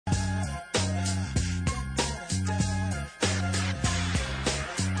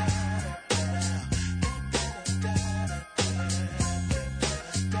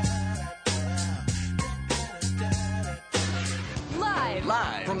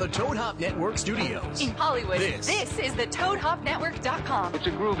Live from the Toad Hop Network studios. In Hollywood, This is the ToadHopNetwork.com. It's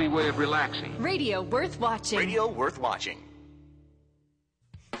a groovy way of relaxing. Radio worth watching. Radio worth watching.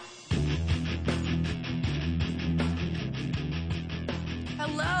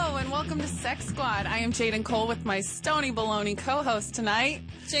 Hello and welcome to Sex Squad. I am Jaden Cole with my Stony Baloney co-host tonight,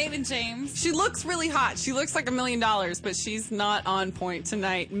 Jaden James. She looks really hot. She looks like $1 million, but she's not on point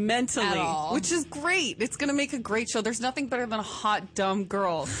tonight mentally, At all. which is great. It's going to make a great show. There's nothing better than a hot, dumb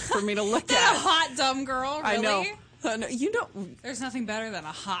girl for me to look A at. hot, dumb girl, really? I know. You know. There's nothing better than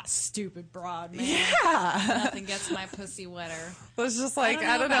a hot, stupid broad, man. Yeah. Nothing gets my pussy wetter. It's just like,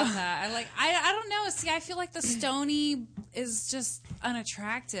 I don't know. about that. I don't know. See, I feel like the Stony is just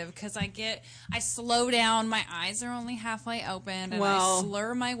unattractive because I slow down. My eyes are only halfway open and I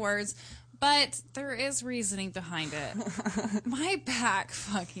slur my words. But there is reasoning behind it. My back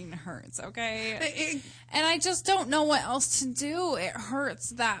fucking hurts, okay? And I just don't know what else to do. It hurts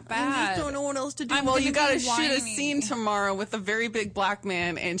that bad. I just don't know what else to do. I'm Well, gonna you got to be shoot a whiny. scene tomorrow with a very big black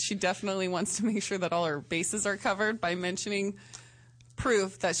man, and she definitely wants to make sure that all her bases are covered by mentioning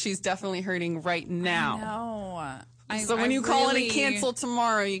proof that she's definitely hurting right now. No. So when you call it a cancel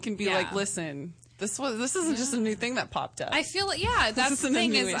tomorrow, you can be like, listen, this isn't just a new thing that popped up. I feel like, that's the isn't a thing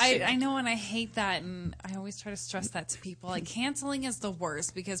new is, issue. I know, and I hate that, and I always try to stress that to people. Like, canceling is the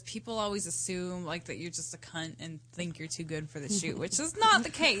worst because people always assume like that you're just a cunt and think you're too good for the shoot, which is not the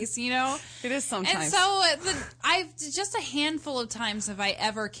case, you know. It is sometimes. And so I've just a handful of times have I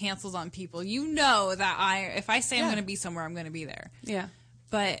ever canceled on people. You know that if I say I'm going to be somewhere, I'm going to be there. Yeah.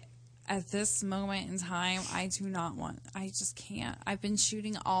 But at this moment in time, I just can't. I've been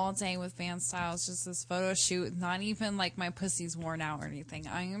shooting all day with Van Styles, just this photo shoot, not even like my pussy's worn out or anything.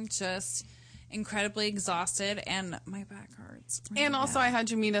 I am just incredibly exhausted and my back hurts. Really And also, bad. I had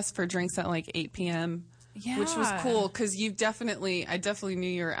you meet us for drinks at like 8 p.m., which was cool because I definitely knew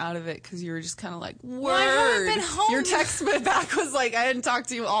you were out of it because you were just kind of like, word. I haven't been home. Your text back was like, I hadn't talked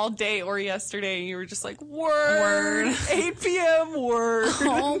to you all day or yesterday. And you were just like, word. 8 p.m., word.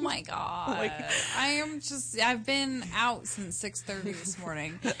 Oh my God. I've been out since 6:30 this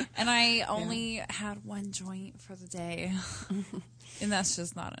morning and I only had one joint for the day. And that's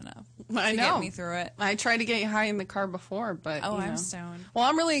just not enough I to know. get me through it. I tried to get you high in the car before, but I'm stoned. Well,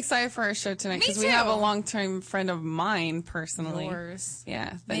 I'm really excited for our show tonight Me because we have a too. long-time friend of mine personally. Yours. Yeah.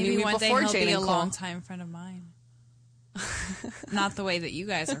 That Maybe knew me one day before he'll be Jaden a Cole. long-time friend of mine. Not the way that you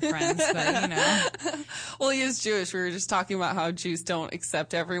guys are friends, but you know. Well, he is Jewish. We were just talking about how Jews don't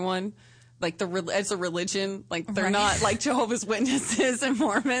accept everyone. Like as a religion, like they're not like Jehovah's Witnesses and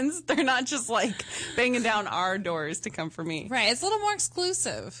Mormons. They're not just like banging down our doors to come for me. Right, it's a little more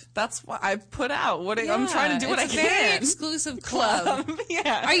exclusive. That's what I put out. I'm trying to do what I It's a very can. exclusive club.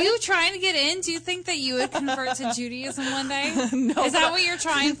 Yeah. Are you trying to get in? Do you think that you would convert to Judaism one day? No, Is that what you're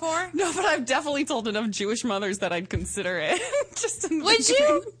trying for? No, but I've definitely told enough Jewish mothers that I'd consider it. Would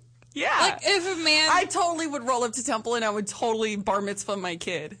you? Yeah. Like if a man... I totally would roll up to temple and I would totally bar mitzvah my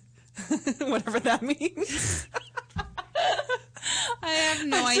kid. Whatever that means. I have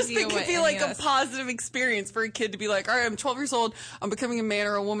no I just idea think what it'd be any like of a this- positive experience for a kid to be like, all right, I'm 12 years old, I'm becoming a man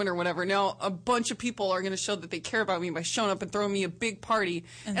or a woman or whatever. Now a bunch of people are going to show that they care about me by showing up and throwing me a big party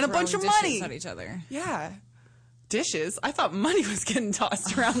and a bunch of throwing dishes money at each other. Yeah. Dishes? I thought money was getting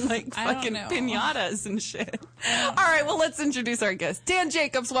tossed around like I don't fucking know. piñatas and shit. All right, well, let's introduce our guest. Dan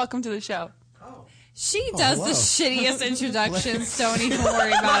Jacobs, welcome to the show. She does hello. the shittiest introductions. Don't even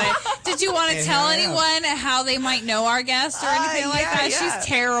worry about it. Did you want to tell anyone how they might know our guest or anything like yeah, that? yeah. She's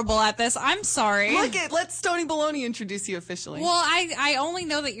terrible at this. I'm sorry. Let Stony Baloney introduce you officially. Well, I only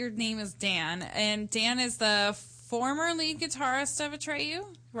know that your name is Dan, and Dan is the former lead guitarist of Atreyu,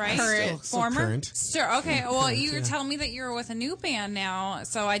 right? Current. Still current. Sure. Okay. Well, Current, you were yeah. telling me that you're with a new band now,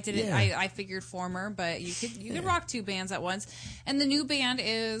 so I didn't. Yeah. I figured former, but you could rock two bands at once. And the new band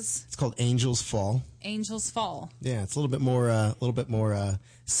is It's called Angels Fall. Angels Fall. Yeah, it's a little bit more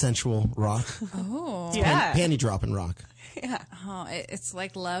sensual rock. Oh. yeah. Panty dropping rock. Yeah. Oh, it's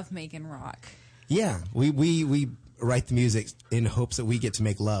like love making rock. Yeah, we write the music in hopes that we get to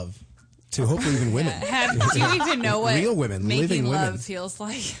make love to hopefully even women. Do you even know what Real women, making living love women. feels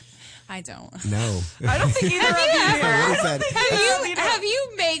like? I don't. No. I don't think either of you ever- What is that? Have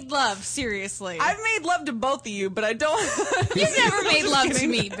you made love seriously? I've made love to both of you, but I don't. You've never made love to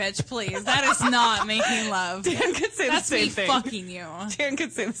me, bitch. Please, that is not making love. Dan could say That's the same me thing. fucking you. Dan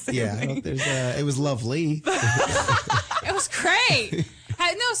could say the same Yeah, thing. it was lovely. It was great.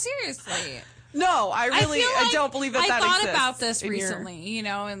 No, seriously. No, I don't believe that I thought exists about this in your- recently, you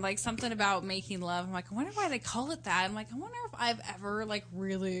know, and like something about making love. I'm like, I wonder why they call it that. I'm like, I wonder if I've ever like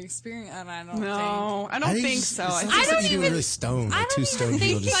really experienced. And I don't I don't think it's- so. it I sounds think like don't you do even- really stoned. I Like don't two even stoned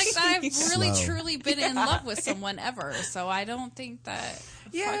people think just like I've really slow. truly been in love with someone ever. So I don't think that.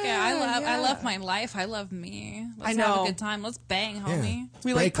 Yeah, fuck it. I love yeah. my life. I love me. Let's I know. have a good time. Let's bang, Yeah. homie.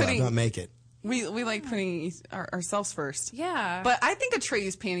 We Break like club, putting not make it. we like putting ourselves first. Yeah. But I think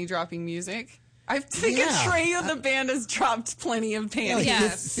Atreyu panty dropping music. I think Yeah. Atreyu the band has dropped plenty of panties. Like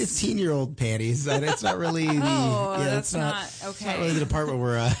Yes. 15-year-old panties. And it's not really the. Oh, yeah, that's it's not not It's not okay. really the department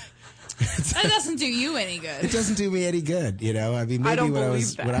where. That doesn't do you any It good. doesn't do me any good, you know. I mean, I maybe don't when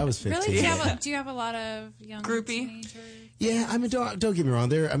believe that. when I was 15. Really? but- Do you have a lot of young Groupie? teenagers? Yeah, I mean, don't get me wrong.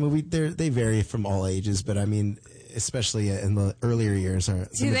 They vary from all ages, but I mean, especially in the earlier years, the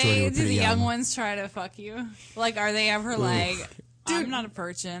majority were Do pretty the young young. ones try to fuck you? Like, are they ever like, I'm not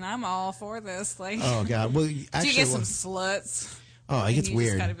approaching. I'm all for this. Like, Oh God! Well, actually, do you get some sluts? oh, it gets You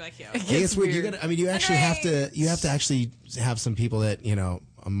weird. Just gotta be like, yo. It gets weird. You weird. got. I mean, you actually have to actually have some people that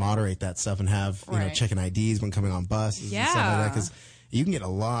moderate that stuff and have Right. checking IDs when coming on buses and stuff like Yeah. that because. You can get a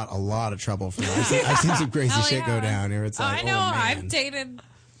lot of trouble from that. I've seen some crazy Hell shit go yeah. down here. It's like, I know. oh, man. I've dated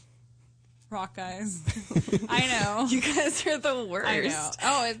rock guys. I know. You guys are the worst. I know.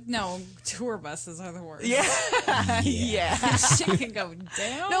 Oh, no. Tour buses are the worst. Yeah. yeah. Shit can go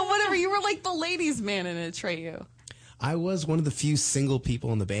down. No, whatever. You were like the ladies' man in Atreyu. I was one of the few single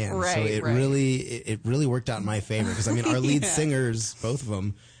people in the band, so Right, it right. really worked out in my favor because I mean our lead singers, both of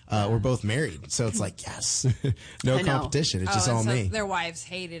them, were both married, so it's like yes, no I know. competition. It's just and all so me. Their wives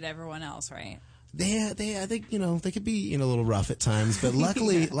hated everyone else, right? They I think they could be a little rough at times, but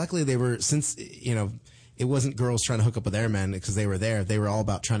luckily they were since it wasn't girls trying to hook up with their men because they were there. They were all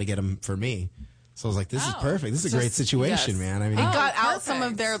about trying to get them for me. So I was like, this is perfect. This is a great situation, yes. man. I mean, It got out some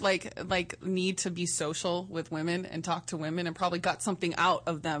of perfect. their like need to be social with women and talk to women, and probably got something out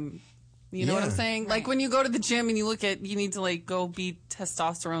of them. You know what I'm Yeah. saying? Like when you go to the gym and you need to like go be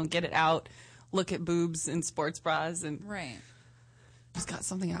testosterone, get it out, look at boobs and sports bras, and Right. just got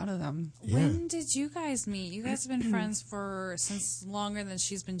something out of them. yeah. When did you guys meet? You guys have been friends since longer than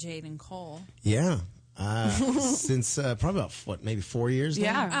she's been Jade Cole. Yeah. Since probably about maybe 4 years now?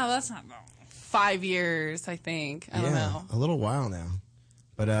 Yeah. Oh, that's not long. 5 years, I think. I don't know. a little while now.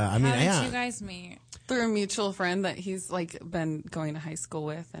 But I mean, How did yeah. you guys meet? Through a mutual friend that he's like been going to high school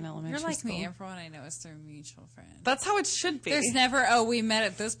with in elementary You're like school. me. Everyone I know is through a mutual friend. That's how it should be. There's never, we met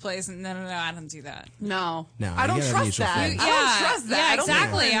at this place. And no, I don't do that. No, No, I you don't gotta have trust mutual that. friends. I don't trust that. Yeah, I don't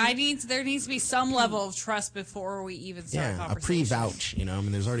exactly. There needs to be some level of trust before we even start a Yeah, a conversation. pre-vouch, I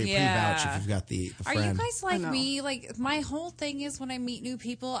mean, there's already a pre-vouch if you've got the Are friend. you guys like I know. me? Like, my whole thing is when I meet new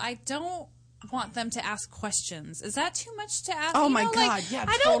people, I don't want them to ask questions. Is that too much to ask? Oh You my know, God, like, yeah,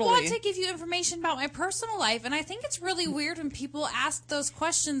 I don't want totally. to give you information about my personal life, and I think it's really weird when people ask those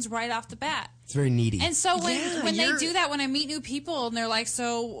questions right off the bat. It's very needy. And so when Yeah, they you're- do that, when I meet new people and they're like,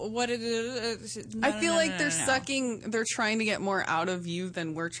 "So what did it?" I feel like they're trying to get more out of you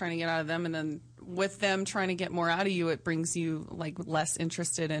than we're trying to get out of them, and then with them trying to get more out of you, it brings you like less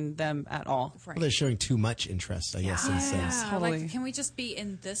interested in them at all. Well, they're showing too much interest, I guess, in a sense. Totally. Like, can we just be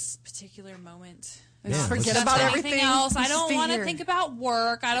in this particular moment? And Yeah, just let's forget just about talk. everything else. I Just don't be want to here. think about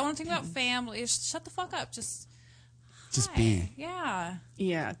work. I don't want to think about family. Just shut the fuck up. Just Just hi. be. Yeah.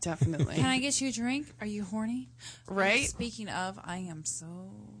 Yeah, definitely. Can I get you a drink? Are you horny? Right? Speaking of, I am so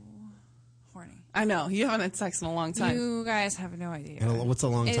horny. I know you haven't had sex in a long time. You guys have no idea. And what's a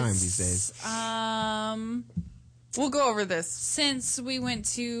long time these days? We'll go over this. Since we went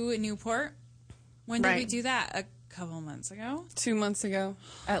to Newport. When did we Right. do that? A couple months ago. 2 months ago,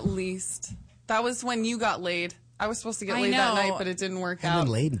 at least. That was when you got laid. I was supposed to get I laid that know. night, but it didn't work Haven't out.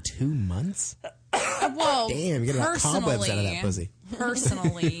 been laid in 2 months? Well, Damn, you get about cobwebs out of that pussy.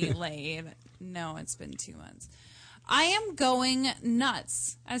 Personally laid. No, it's been 2 months. I am going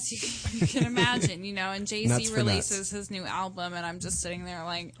nuts, as you can imagine, and Nuts Jay-Z for releases his new album, and I'm just sitting there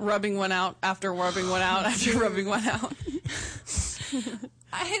like, Rubbing one out after rubbing one out after rubbing one out.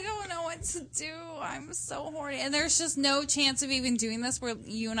 I don't know what to do. I'm so horny. And there's just no chance of even doing this.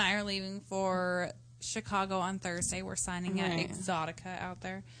 You and I are leaving for Chicago on Thursday. We're signing at Right. Exotica out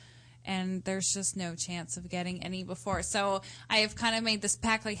there. And there's just no chance of getting any before. So I have kind of made this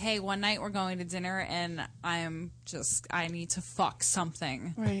pact like, hey, one night we're going to dinner and I need to fuck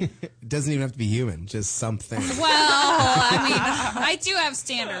something. Right. It doesn't even have to be human, just something. Well, I mean, I do have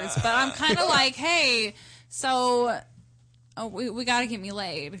standards, but I'm kind of like, hey, so we got to get me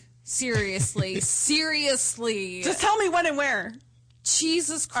laid. Seriously. Seriously. Just tell me when and where.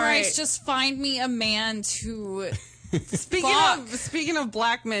 Jesus All right. Christ, just find me a man to Speaking of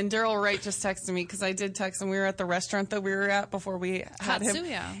black men, Daryl Wright just texted me because I did text him. We were at the restaurant that we were at before we had him.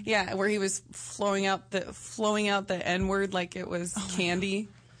 Katsuya. Yeah, where he was flowing out the N word like it was candy.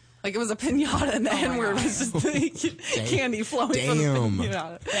 Like it was a pinata, and the N word was just the candy flowing from the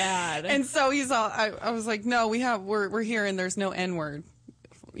pinata. Bad. And so he's all. I was like, no, we're here, and there's no N word,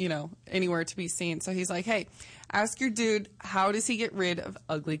 anywhere to be seen. So he's like, hey, ask your dude, how does he get rid of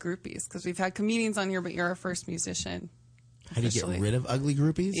ugly groupies? Because we've had comedians on here, but you're our first musician. How do you get rid of ugly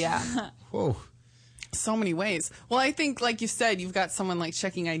groupies? Yeah. Whoa. So many ways. Well, I think, like you said, you've got someone like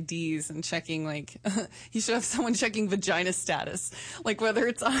checking IDs and checking you should have someone checking vagina status. Like whether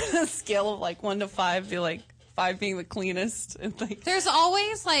it's on a scale of like 1 to 5, be like 5 being the cleanest. And there's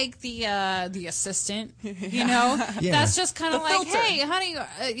always like the assistant, that's just kind of like, filter. hey, honey,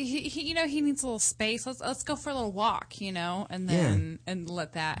 he needs a little space. Let's go for a little walk, and then and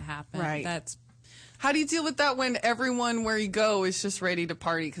let that happen. Right. That's. How do you deal with that when everyone where you go is just ready to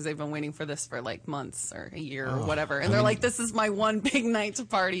party because they've been waiting for this for like months or a year or whatever, and they're like, "This is my one big night to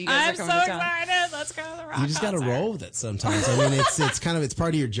party." You guys I'm are coming so to town. excited. Let's go to the rock. You just got to roll with it sometimes. I mean, it's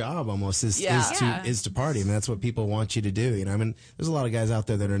part of your job almost is to party. I mean, that's what people want you to do. I mean, there's a lot of guys out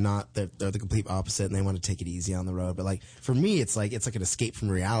there that are not. They're the complete opposite, and they want to take it easy on the road. But like for me, it's like an escape from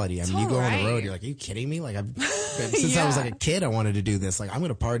reality. I mean, you go on the road, you're like, "Are you kidding me?" Like since I was like a kid, I wanted to do this. Like I'm going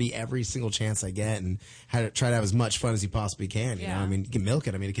to party every single chance I get, and try to have as much fun as you possibly can. You know, I mean, you can milk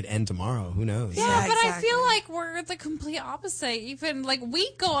it. I mean, it could end tomorrow. Who knows? Yeah, but I feel like we're the complete opposite. Even like we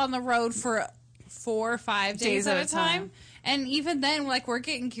go on the road for 4 or 5 days at a time. And even then, like, we're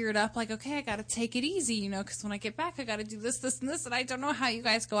getting geared up, like, okay, I got to take it easy, because when I get back, I got to do this, this, and this. And I don't know how you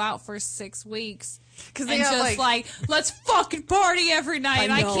guys go out for 6 weeks. Because they just like, let's fucking party every night.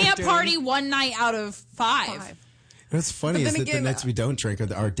 I can't party one night out of 5. What's funny is that the nights we don't drink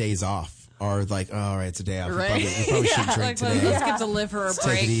are our days off. Or like, oh, all right, it's a day off. Right. We probably shouldn't drink today. Let's give the liver a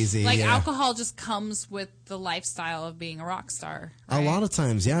break. Take it easy. Like alcohol just comes with the lifestyle of being a rock star. Right? A lot of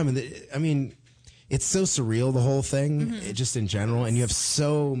times, yeah. I mean, it's so surreal, the whole thing, just in general. And you have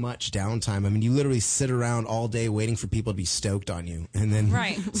so much downtime. I mean, you literally sit around all day waiting for people to be stoked on you. And then,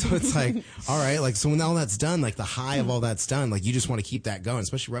 so it's like, all right, like, so when all that's done, like the high of all that's done, like you just want to keep that going,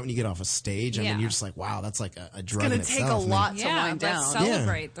 especially right when you get off a stage. I mean, you're just like, wow, that's like a drug in itself. It's going to take a lot to wind down.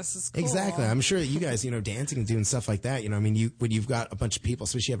 Celebrate. Yeah. This is cool. Exactly. I'm sure that you guys, dancing and doing stuff like that, I mean, when you've got a bunch of people,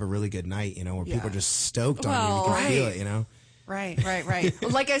 especially if you have a really good night, where people are just stoked on you, you can feel it, Right.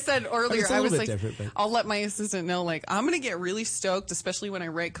 Like I said earlier, I was like, but I'll let my assistant know, like, I'm going to get really stoked, especially when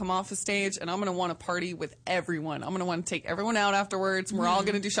I come off a stage, and I'm going to want to party with everyone. I'm going to want to take everyone out afterwards. We're all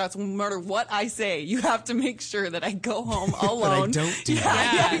going to do shots. No matter what I say, you have to make sure that I go home alone. But I don't do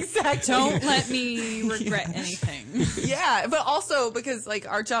that. Yeah, exactly. Don't let me regret anything. Yeah, but also because, like,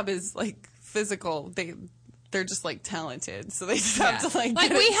 our job is, like, physical. They're just like talented, so they just have to like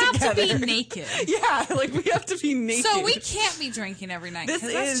get we have together. to be naked. Yeah, like we have to be naked. So we can't be drinking every night. This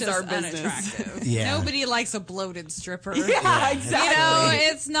is just our business. Unattractive. Yeah. Nobody likes a bloated stripper. Yeah, exactly.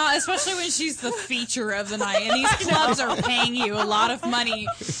 It's not, especially when she's the feature of the night, and these clubs are paying you a lot of money.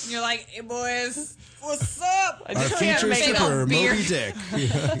 And you're like, hey boys, what's up? Our feature stripper, Moby Dick.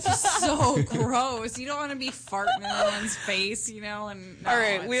 So gross. You don't want to be farting in everyone's face, And all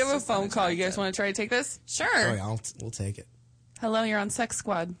right, we have a phone call. You guys want to try to take this? Sure. Oh, yeah, we'll take it. Hello, you're on Sex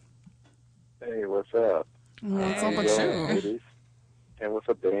Squad. Hey, what's up? What's up with you? Ladies. And what's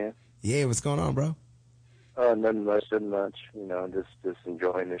up, Dan? Yeah, what's going on, bro? Nothing much. Just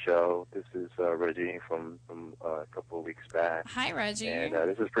enjoying the show. This is Reggie from a couple of weeks back. Hi, Reggie. And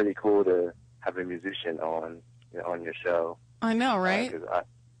this is pretty cool to have a musician on your show. I know, right?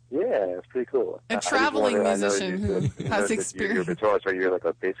 Yeah, it's pretty cool. A traveling musician who has experience. You're a guitarist, or you're like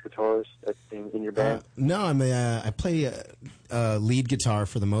a bass guitarist in your band? No, I play lead guitar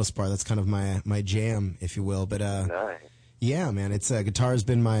for the most part. That's kind of my jam, if you will. But nice. Yeah, man, it's guitar has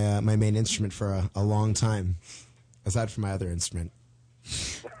been my main instrument for a long time, aside from my other instrument,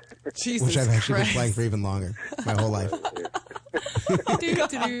 Jesus which I've actually Christ. been playing for even longer, my whole life.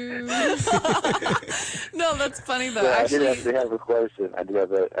 No, that's funny though. Yeah, actually, I did have a question. I do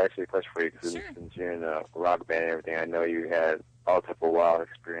have a question for you because since you're in a rock band and everything, I know you had all type of wild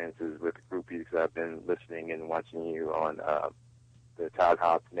experiences with groupies. Because I've been listening and watching you on the Todd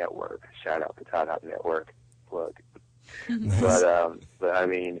Hop Network. Shout out to Todd Hop Network. Plug. Nice. But I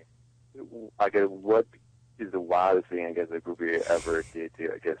mean, I guess what is the wildest thing a groupie ever did to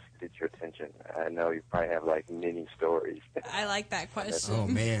get your attention? I know you probably have like many stories. I like that question. Oh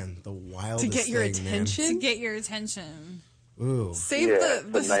man, the wildest to get your thing, attention. To get your attention. Man. Ooh. Save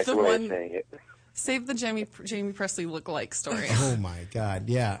nice the way one. of saying it. Save the Jamie Presley look-alike story. Oh my God,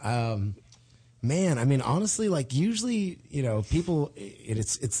 yeah. Man, I mean, honestly, like usually, people,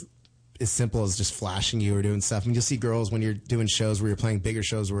 it's as simple as just flashing you or doing stuff. I mean, you'll see girls when you're doing shows where you're playing bigger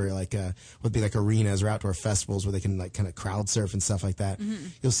shows where like would be like arenas or outdoor festivals where they can like kind of crowd surf and stuff like that. Mm-hmm.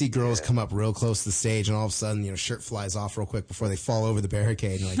 You'll see girls come up real close to the stage and all of a sudden, shirt flies off real quick before they fall over the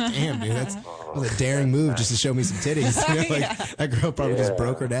barricade. And you're like, damn, dude, that was a daring move just to show me some titties. That girl probably just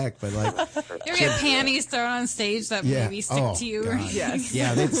broke her neck, but like, you get panties thrown on stage that maybe stick to you. God. Yes.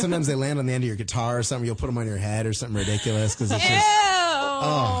 Yeah. Sometimes they land on the end of your guitar or something. You'll put them on your head or something ridiculous because it's just.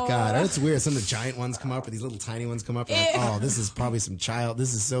 Oh, God. It's weird. Some of the giant ones come up or these little tiny ones come up. And like, this is probably some child.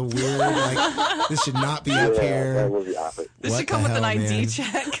 This is so weird. Like, this should not be up here. That would be awesome. This should come with an ID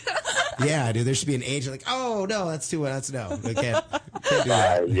check. Yeah, dude. There should be an age. Like, oh, no, that's too much. No. We can't do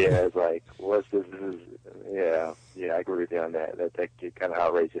that. Yeah, it's like, what's this? Yeah, I agree with you on that. That get kind of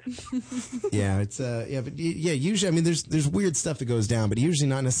outrageous. Usually, I mean, there's weird stuff that goes down, but usually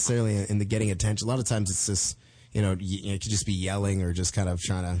not necessarily in the getting attention. A lot of times it's just, it could just be yelling or just kind of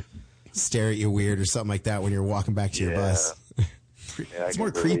trying to stare at you weird or something like that when you're walking back to your bus. It's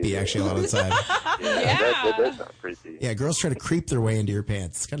more creepy, actually, a lot of the time. That does sound creepy. Yeah, girls try to creep their way into your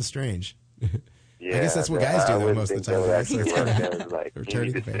pants. It's kind of strange. Yeah, I guess that's what guys do though, most of the time. Like, you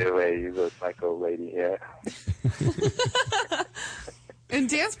need to stay away, you little psycho lady. Yeah. And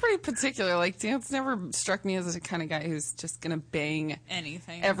Dan's pretty particular. Like, Dan's never struck me as the kind of guy who's just going to bang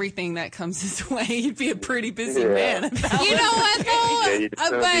everything that comes his way. He'd be a pretty busy man. You know what, though?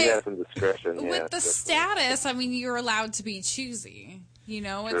 Yeah, you have some discretion. With the status, I mean, you're allowed to be choosy.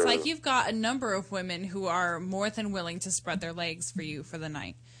 It's like you've got a number of women who are more than willing to spread their legs for you for the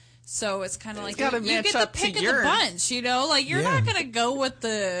night. So it's kind of like you get the pick of the bunch, Like, you're not going to go with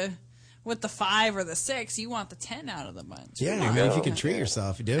the 5 or the 6, you want the 10 out of the bunch. Yeah, I mean, if you can treat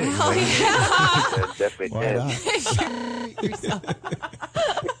yourself, you do it. Oh, yeah. Definitely. Why not? Treat yourself.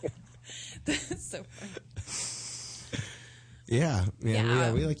 That's so funny. Yeah, we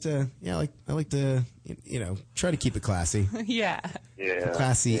like to. Yeah, I like to. Try to keep it classy. Yeah.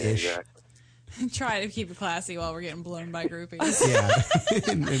 Classy-ish. Yeah, exactly. Try to keep it classy while we're getting blown by groupies. Yeah,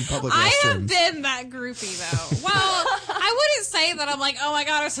 in public restrooms. I have been that groupie, though. Well, I wouldn't say that I'm like, oh my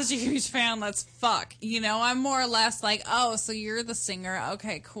God, I'm such a huge fan, let's fuck. I'm more or less like, oh, so you're the singer,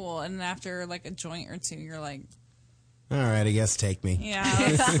 okay, cool. And then after like a joint or two, you're like, all right, I guess take me. Yeah,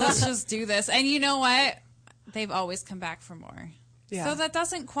 let's just do this. And you know what? They've always come back for more. Yeah. So that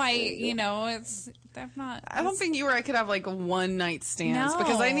doesn't quite, they're not. I don't think you or I could have like a one night stands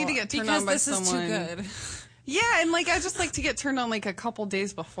because I need to get turned on by someone. Because this is too good. Yeah, and like I just like to get turned on like a couple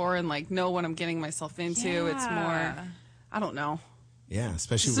days before and like know what I'm getting myself into. Yeah. It's more, I don't know. Yeah,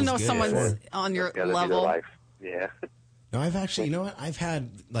 especially just to know someone's on your level. Yeah. No, I've actually, you know what?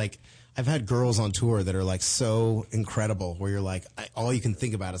 I've had girls on tour that are like so incredible where you're like, all you can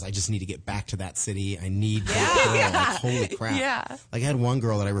think about is I just need to get back to that city. I need that girl. Like, holy crap. Yeah. Like I had one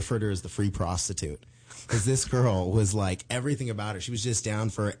girl that I referred to her as the free prostitute because this girl was like everything about her. She was just down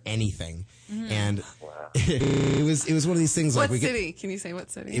for anything. Mm-hmm. And it was one of these things like what city? Can you say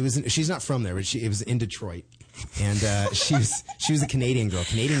what city? She's not from there, but it was in Detroit. And she was a Canadian girl.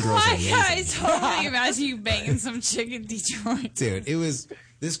 Canadian girls are amazing. I totally imagine you banging some chick in Detroit. Dude,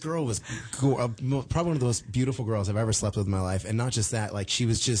 this girl was probably one of the most beautiful girls I've ever slept with in my life. And not just that, like she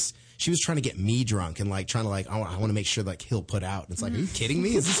was trying to get me drunk and like trying to like, I want to make sure like he'll put out. And it's like, are you kidding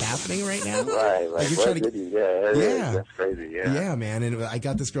me? Is this happening right now? Right. Like you're trying to yeah. That's crazy. Yeah. Yeah, man. And I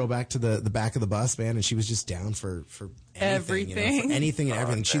got this girl back to the back of the bus, man. And she was just down for anything. For anything and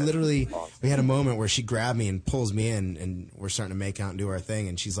everything. She literally, we had a moment where she grabbed me and pulls me in and we're starting to make out and do our thing.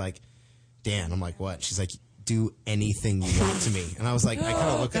 And she's like, Dan, I'm like, what? She's like, do anything you want to me. And I was like, I kind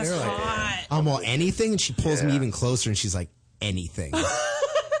of look at her like, I'm all anything. And she pulls me even closer and she's like, anything.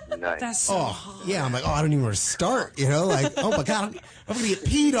 Nice. That's so hot. Yeah, I'm like, I don't even know where to start, like, oh my God, I'm going to get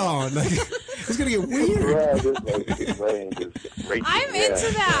peed on. Like, it's going to get weird. I'm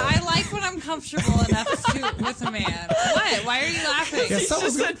into that. I like when I'm comfortable enough to with a man. What? Why are you laughing? Yeah,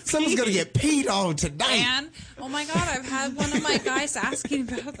 someone's going to get peed on tonight. Man, oh my God, I've had one of my guys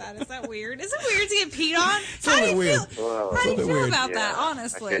asking about that. Is that weird? Is it weird to get peed on? How do you feel about that,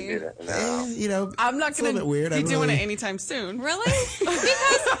 honestly? I can't do that. No. I'm not going to be doing it anytime soon. Really?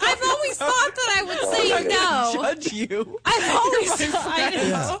 Because I've always thought that I would say no. Judge you. I've always thought, I know.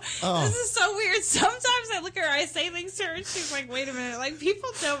 Yeah. Oh. This is so weird. Sometimes I look at her, I say things to her, and she's like, wait a minute. Like, people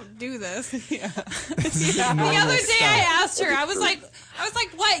don't do this. Yeah. The other day I asked her, I was like,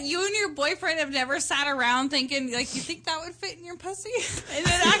 what? You and your boyfriend have never sat around thinking, like, you think that would fit in your pussy? And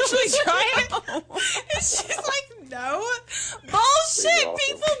then actually try it? And she's like, no. Bullshit.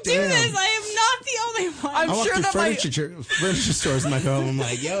 People do this. I am not the only one. I'm sure furniture stores in my home. I'm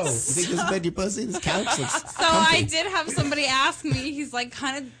like, yo, you think this bed your pussy? This couch looks So I did have somebody ask me, he's like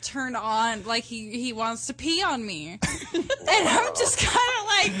kind of turned on, like he wants to pee on me. And I'm just kind of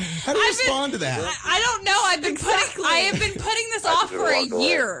like, how do you respond to that? I don't know. I have been putting this off for a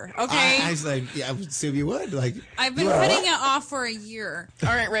year. Okay. I was like, yeah, I would assume you would. Like, I've been putting it off for a year. All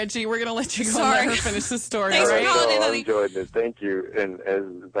right, Reggie, we're gonna let you go Sorry. and let her finish the story. Thanks all for right? calling in, I honey. enjoyed this. Thank you. And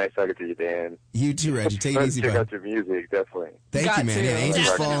it's nice talking to you, Dan. You too, Reggie. Take it easy, Check bud. out your music, definitely. Thank Got you, man. to. Yeah, Angels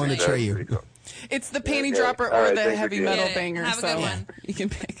Definitely. fall on the tray. You. It's the panty Okay. dropper All or right, the thanks heavy again. metal Yeah, banger. have a good one. You can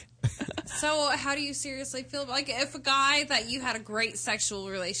pick. So how do you seriously feel? Like if a guy that you had a great sexual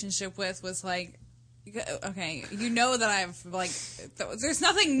relationship with was like, okay, you know that I've like, there's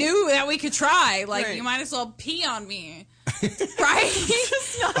nothing new that we could try. Like Right. you might as well pee on me, right?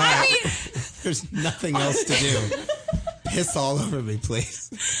 I mean, There's nothing else to do. Piss all over me, please.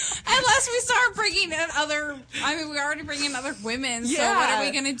 unless we start bringing in other, I mean, we already bring in other women. So Yeah. what are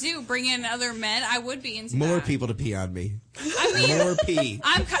we gonna do? Bring in other men? I would be into More that. people to pee on me. I mean, More pee.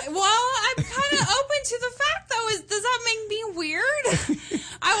 I'm kind of open to the fact though. Does that make me weird?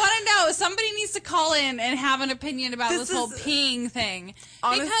 I want to know. Somebody needs to call in and have an opinion about this whole peeing thing.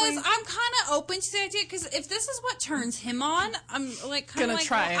 Honestly- Because I'm kind of open to the idea. Because if this is what turns him on, I'm like kind Gonna of like,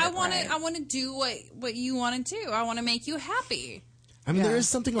 try well, it, right. I want to do what you want to do. I want to make you happy. I mean, Yeah. there is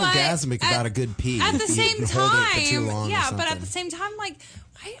something But orgasmic about a good pee. At the If you same hold it for too time, long or yeah. But at something. the same time, like,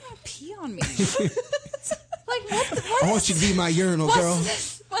 why you gonna pee on me? Like, what I want you to be my urinal, girl.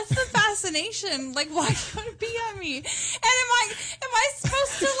 What's the fascination? Like, why do you want to be on me? And am I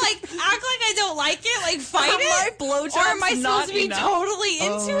supposed to like act like I don't like it, like fight Are my it, blowjobs or am I supposed not to be enough? totally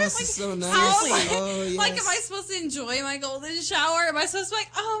into Oh, it? this Like, is so nice. how am I, Oh, like, yes. am I supposed to enjoy my golden shower? Am I supposed to be like,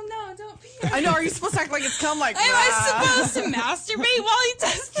 oh no, don't pee on me? I know. Are you supposed to act like it's cum? Like, Am I "Rah." supposed to masturbate while he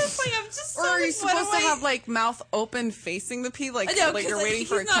does this? Like, I'm just so Or are you like, supposed what to am I- have like mouth open facing the pee, like No, like 'cause, you're waiting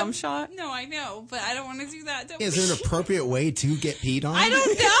for a he's not- cum shot? No, I know, but I don't want to do that. Don't Is there an pee. appropriate way to get peed on? I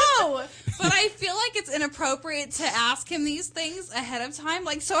don't know, but I feel like it's inappropriate to ask him these things ahead of time.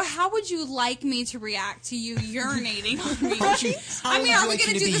 Like, so how would you like me to react to you urinating on me? How would you I mean, are we like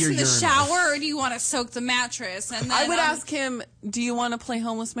going me to to do be this your in the urinal? shower, or do you want to soak the mattress? And then I would ask him, "Do you want to play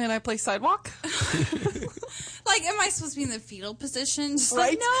homeless man? I play sidewalk." like, am I supposed to be in the fetal position? Just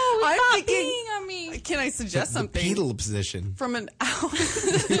Right? like, no, I'm stop thinking- peeing on me. Can I suggest The something pedal position. from an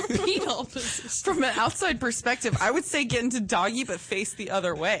Fetal position. from an outside perspective? I would say get into doggy, but face the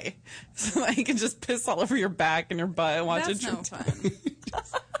other way, so that you can just piss all over your back and your butt and watch That's it. no fun.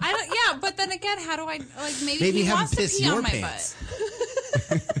 I don't. Yeah, but then again, how do I like? Maybe he have him wants to piss pee your on my pants.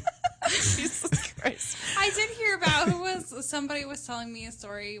 butt. Jesus Christ! I did hear about somebody was telling me a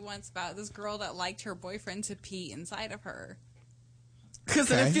story once about this girl that liked her boyfriend to pee inside of her. Because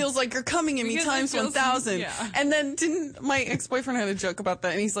then it Okay. feels like you're coming in me Because it times feels- 1,000. yeah. And then didn't my ex-boyfriend had a joke about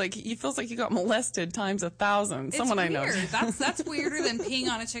that, and he's like, he feels like he got molested times 1,000. It's Someone I weird. know. That's weirder than peeing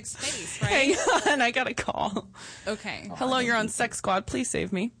on a chick's face, Hang right? on, I got a call. Okay. Hello, you're on Sex Squad. Please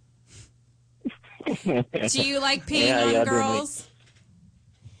save me. Do you like peeing Yeah, on yeah, girls?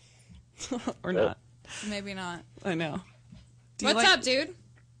 Or not. Maybe not. I know. Do you What's like- up, dude?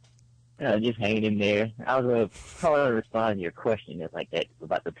 Just hanging in there. I was calling to respond to your question that's like that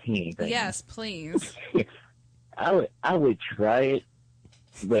about the peeing thing. Yes, please. I would try it,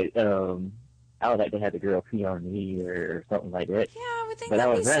 but I would like to have the girl pee on me or something like that. Yeah, I would think But I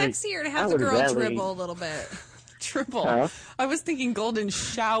that'd be would rather- sexier to I have the would girl rather- dribble a little bit. Triple. Huh? I was thinking golden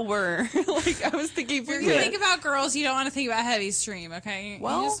shower. Like, I was thinking if you're When you gonna think about girls, you don't want to think about heavy stream, okay?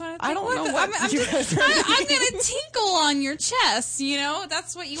 Well, you just want to I don't think know about what I'm you just, guys are I'm gonna tinkle on your chest. You know,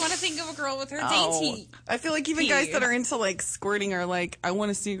 that's what you want to think of a girl with her dainty. I feel like even pee. guys that are into like squirting are like, I want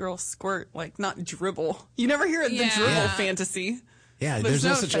to see a girl squirt, like not dribble. You never hear the Yeah. dribble Yeah. fantasy. Yeah, There's there's no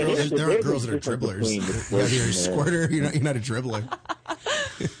no such fetish. girl. There aren't There's a girls that are difference dribblers. between the You're either a and, squirter, you're not a dribbler.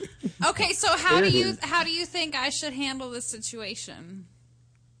 Okay, so how do you think I should handle this situation?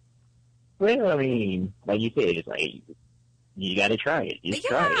 Well, I mean, like you said, it's like you got to try it. Just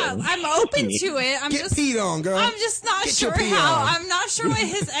try Yeah, it. I'm open to it. I'm Get just peed on, girl. I'm just not Get sure your pee how. on. I'm not sure what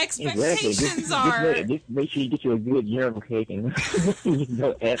his expectations Just are. make sure you get you a good urinal cake and you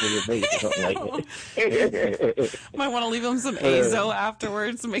go after your base or something like that. Might want to leave them some Azo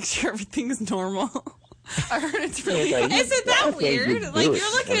afterwards to make sure everything's normal. I heard it's really. Yeah, it's like- Isn't that I say weird? just Like, do you're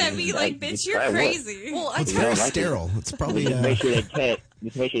it. looking I at me mean, like, bitch, just you're try what? crazy. Well, It's You know, very like it. sterile. It's probably Just make sure that cat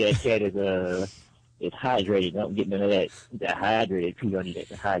is hydrated. Don't get none of that hydrated pee on you.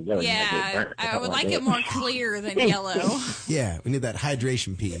 That's high yellow. Yeah, I would like it more clear than yellow. yeah. We need that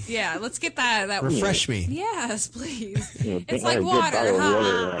hydration pee. Yeah, let's get that. Refresh me. Yes, please. You know, It's drink like a good water. bottle of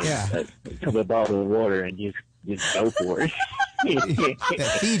water, Yeah. a couple of bottles of water, and just just go for it.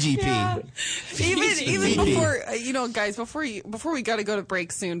 That Fiji pee. Yeah. Even before guys, before we got to go to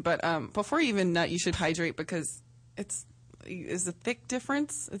break soon, but before you even nut, you should hydrate because is the thick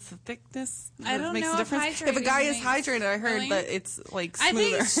difference? It's the thickness that makes a difference. If a guy is hydrated, I heard that it's like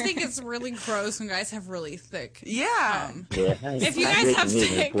smoother. I think it's really gross when guys have really thick. Yeah. If you guys have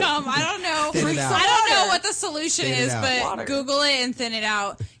thick cum, I don't know. I don't know what the solution is, but Google it and thin it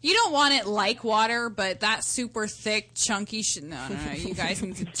out. You don't want it like water, but that super thick, chunky shit. No. You guys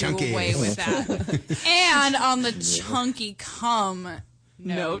need to do away with that. And on the chunky cum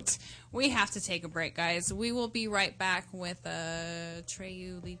note, we have to take a break, guys. We will be right back with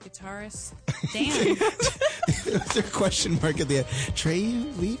Treyu, lead guitarist. Dan. Is there a question mark at the end?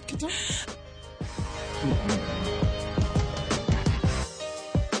 Treyu, lead guitarist?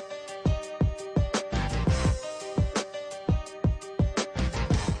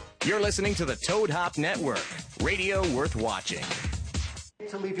 You're listening to the Toad Hop Network, radio worth watching.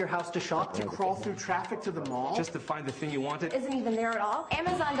 To leave your house to shop, to crawl through traffic to the mall, just to find the thing you wanted isn't even there at all.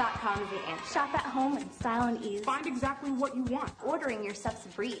 Amazon.com is the answer. Shop at home in style and ease. Find exactly what you want. Ordering your stuff's a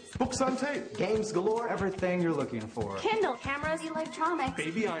breeze. Books on tape, games galore, everything you're looking for. Kindle, cameras, electronics,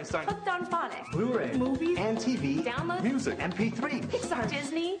 Baby Einstein, hooked on phonics, Blu-ray, movies and TV, download, music, MP3, Pixar,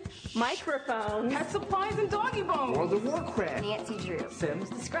 Disney, microphones, pet supplies and doggy bones, World of Warcraft, Nancy Drew, Sims,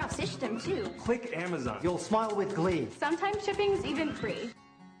 the Scruff system too. Click Amazon. You'll smile with glee. Sometimes shipping's even free.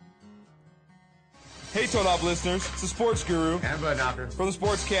 Hey, Toad Hop listeners, it's the Sports Guru. And Bud Knocker. From the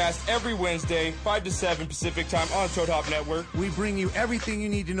Sportscast every Wednesday, 5 to 7 Pacific Time on Toad Hop Network. We bring you everything you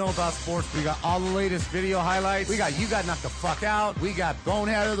need to know about sports. We got all the latest video highlights. We got You Got Knocked the Fuck Out. We got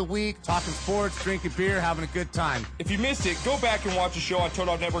Bonehead of the Week, talking sports, drinking beer, having a good time. If you missed it, go back and watch the show on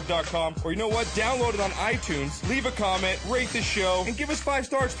ToadHopNetwork.com. Or you know what? Download it on iTunes, leave a comment, rate the show, and give us 5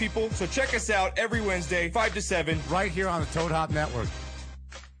 stars, people. So check us out every Wednesday, 5 to 7. Right here on the Toad Hop Network.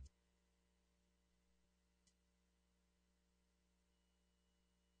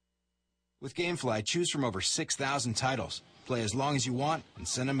 With GameFly, choose from over 6,000 titles. Play as long as you want and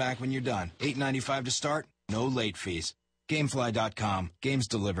send them back when you're done. $8.95 to start, no late fees. Gamefly.com. Games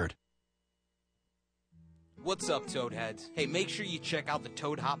delivered. What's up, Toadheads? Hey, make sure you check out the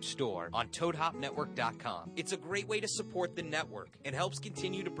Toad Hop store on ToadHopNetwork.com. It's a great way to support the network and helps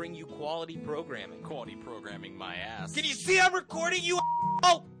continue to bring you quality programming. Quality programming, my ass. Can you see I'm recording, you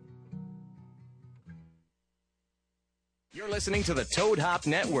a**hole? You're listening to the Toad Hop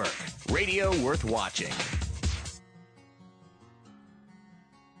Network, radio worth watching.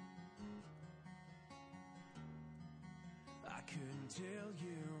 I couldn't tell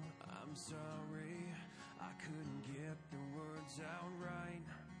you I'm sorry. I couldn't get the words out right.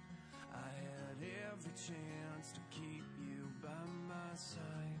 I had every chance to keep you by my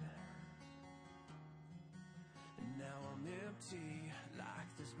side. And now I'm empty,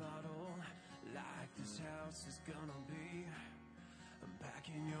 like this bottle, like this house is gonna be. I'm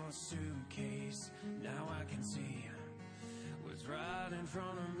packing your suitcase, now I can see what's right in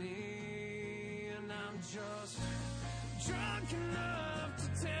front of me. And I'm just drunk enough to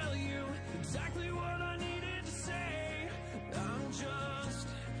tell you exactly what I needed to say. I'm just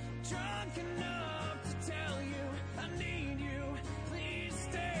drunk enough to tell you I need you, please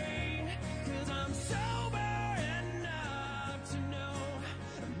stay. 'Cause I'm sober enough to know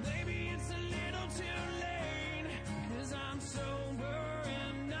maybe it's a little too late. 'Cause I'm sober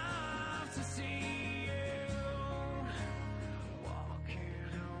enough to see you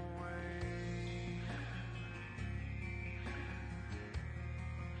walking away.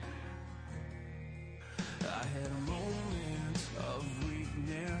 I had a moment of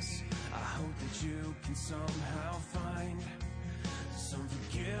weakness. I hope that you can somehow find some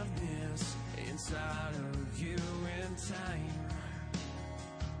forgiveness inside of you in time.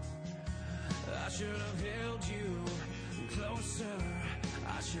 I should have held you closer.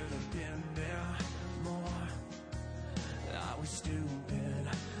 I should have been there more. I was stupid.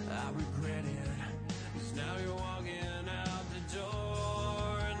 I regret it. 'Cause now you're walking out the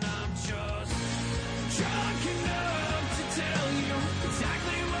door. And I'm just drunk enough to tell you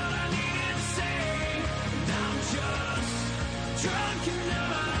exactly what I needed to say. And I'm just drunk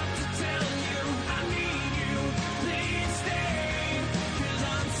enough to tell you I need you, please stay. 'Cause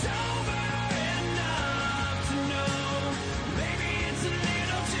I'm sober enough to know maybe it's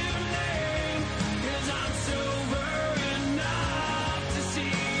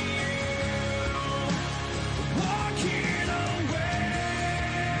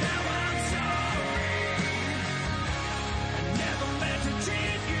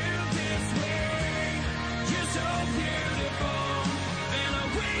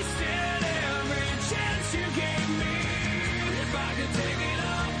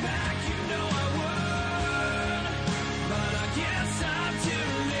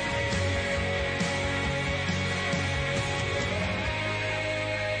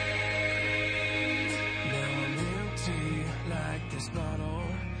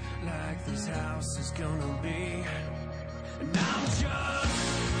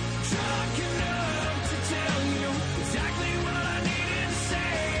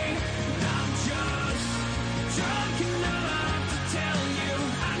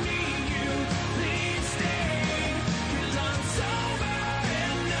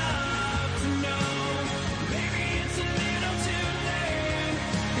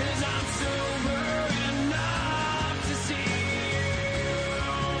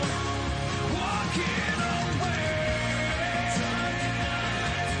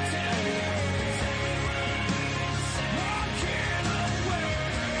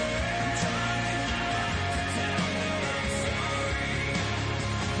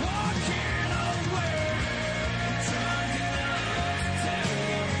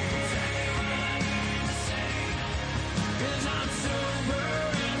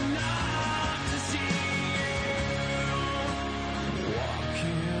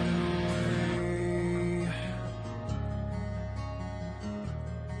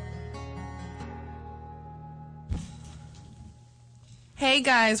Hey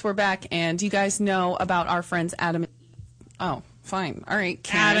guys, we're back, and you guys know about our friends Adam and Eve. Oh, fine. All right,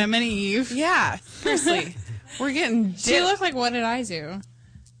 Karen. Adam and Eve. Yeah, seriously. We're getting... She looked like, what did I do?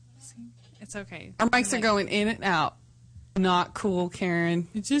 It's okay. Our mics are going in and out. Not cool, Karen.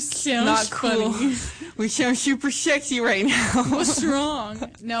 It just sounds not cool. funny. We sound super sexy right now. What's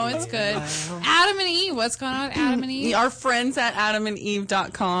wrong? No, it's good. Adam and Eve. What's going on with Adam and Eve? Our friends at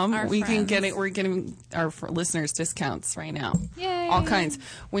adamandeve.com. We can get it. We're getting our listeners discounts right now. Yay. All kinds.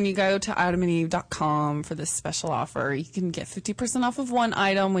 When you go to adamandeve.com for this special offer, you can get 50% off of one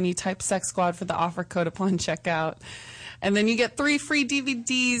item when you type Sex Squad for the offer code upon checkout. And then you get 3 free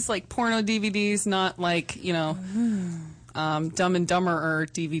DVDs, like porno DVDs, not like, Dumb and Dumber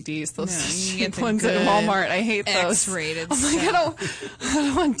DVDs. Those cheap ones at Walmart. I hate those. X-rated I'm like, I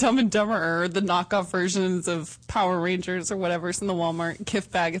don't want Dumb and Dumber or the knockoff versions of Power Rangers or whatever's in the Walmart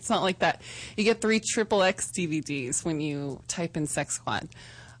gift bag. It's not like that. You get 3 XXX DVDs when you type in Sex Squad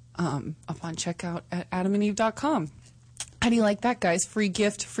upon checkout at adamandeve.com. How do you like that, guys? Free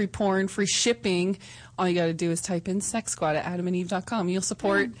gift, free porn, free shipping. All you got to do is type in Sex Squad at adamandeve.com. You'll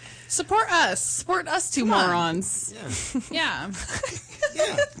support us. Support us two morons. Yeah.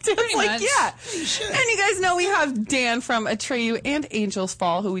 Dan's like, yeah. And you guys know we have Dan from Atreyu and Angels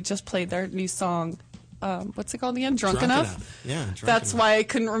Fall, who we just played their new song. What's it called again? Drunk Enough? Yeah, That's why I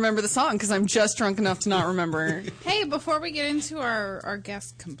couldn't remember the song, because I'm just drunk enough to not remember. Hey, before we get into our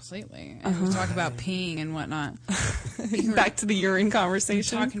guest completely, and we talk about peeing and whatnot. Back to the urine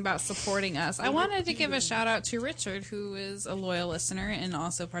conversation. Talking about supporting us. I wanted to give a shout out to Richard, who is a loyal listener and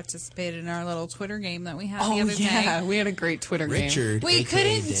also participated in our little Twitter game that we had the other day. We had a great Twitter game. Richard, we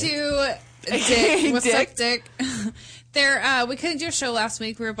couldn't do Dick. What's up, Dick? We couldn't do a show last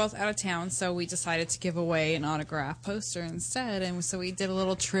week. We were both out of town, so we decided to give away an autograph poster instead. And so we did a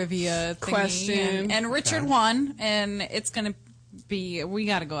little trivia question. And Richard won, and it's going to be, we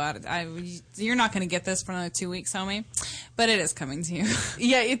got to go out. You're not going to get this for another 2 weeks, homie, but it is coming to you.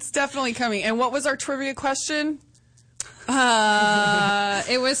 Yeah, it's definitely coming. And what was our trivia question?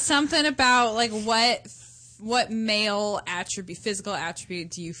 It was something about, like, what male attribute, physical attribute,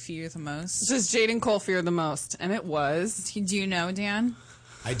 do you fear the most? Does Jaden Cole fear the most? And it was. Do you know, Dan?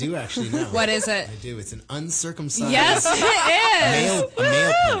 I do actually know. What is it? I do. It's an uncircumcised. Yes, it is. A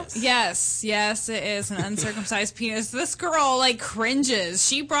male penis. Yes, it is an uncircumcised penis. This girl, like, cringes.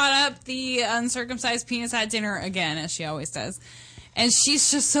 She brought up the uncircumcised penis at dinner again, as she always does. And she's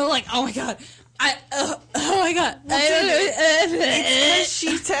just so like, oh my God. Oh my God. She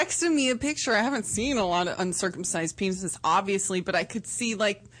texted me a picture. I haven't seen a lot of uncircumcised penises, obviously, but I could see,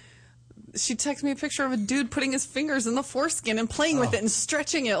 like, she texted me a picture of a dude putting his fingers in the foreskin and playing with it and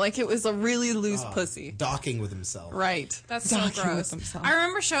stretching it like it was a really loose pussy. Docking with himself. Right. That's so gross. I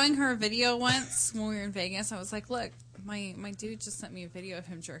remember showing her a video once when we were in Vegas. I was like, look, my dude just sent me a video of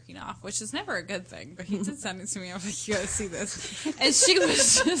him jerking off, which is never a good thing, but he did send it to me. I was like, you gotta see this. And she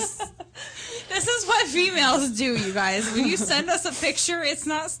was just, this is what females do, you guys. When you send us a picture, it's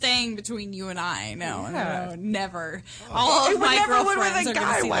not staying between you and I. No, never. All of my girlfriends are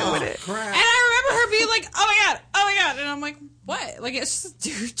gonna see that. And I remember her being like, oh my God. And I'm like, what? Like, it's just a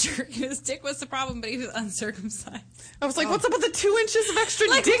dude jerking his dick. What's the problem? But he was uncircumcised. I was like, what's up with the 2 inches of extra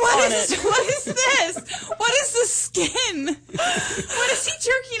dick on it? What is this? What is the skin? What is he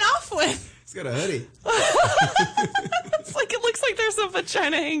jerking off with? He's got a hoodie. It's like, it looks like there's a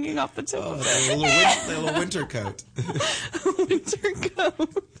vagina hanging off the tip of it. A little winter coat. Winter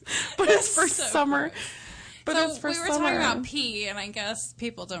coat. But it's for summer. Gross. But so it's for we were summer. talking about pee, and I guess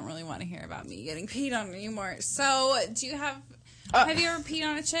people don't really want to hear about me getting peed on anymore. So, do you have you ever peed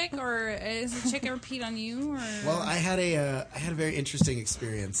on a chick, or is a chick ever peed on you? Or? Well, I had a very interesting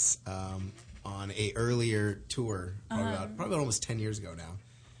experience on a earlier tour, probably almost 10 years ago now,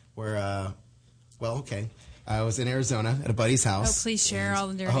 where I was in Arizona at a buddy's house. Oh, please share all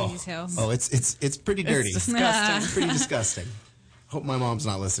the dirty details. Oh, it's pretty dirty. It's disgusting. It's pretty disgusting. Hope my mom's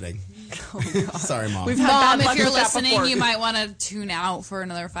not listening. Oh, sorry, Mom. Mom, if you're listening, you might want to tune out for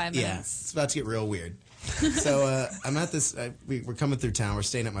another 5 minutes. Yeah, it's about to get real weird. So I'm at this. We're coming through town. We're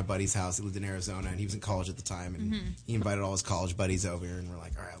staying at my buddy's house. He lived in Arizona, and he was in college at the time. And he invited all his college buddies over, and we're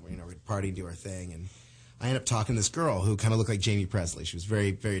like, all right, we're partying, do our thing. And I ended up talking to this girl who kind of looked like Jamie Presley. She was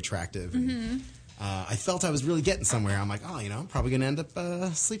very, very attractive. And, I felt I was really getting somewhere. I'm like, I'm probably going to end up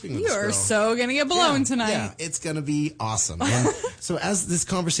sleeping with this girl. You are so going to get blown tonight. Yeah, it's going to be awesome. And so as this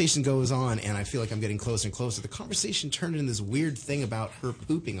conversation goes on, and I feel like I'm getting closer and closer, the conversation turned into this weird thing about her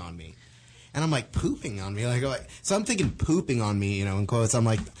pooping on me. And I'm like, pooping on me? So I'm thinking pooping on me, in quotes. I'm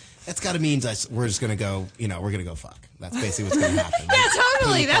like, that's got to mean we're just going to go, we're going to go fuck. That's basically what's going to happen. Yeah,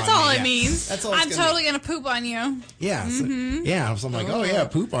 totally. That's all it means. That's all I'm totally going to poop on you. Yeah. So I'm like, oh, yeah,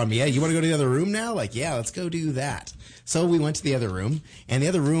 poop on me. Yeah, you want to go to the other room now? Like, yeah, let's go do that. So we went to the other room, and the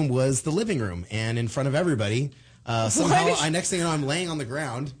other room was the living room. And in front of everybody, somehow, next thing you know, I'm laying on the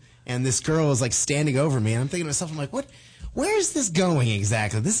ground, and this girl is, like, standing over me. And I'm thinking to myself, I'm like, what? Where is this going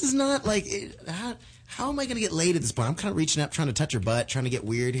exactly? This is not, like... How am I going to get laid at this point? I'm kind of reaching up, trying to touch her butt, trying to get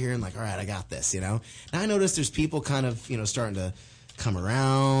weird here, and like, all right, I got this, Now I notice there's people kind of, starting to come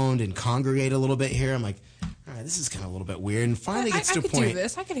around and congregate a little bit here. I'm like, all right, this is kind of a little bit weird. And finally gets to a point. I could do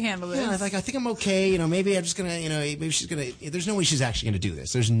this. I could handle this. Yeah, I think I'm okay. Maybe I'm just going to, maybe she's going to, there's no way she's actually going to do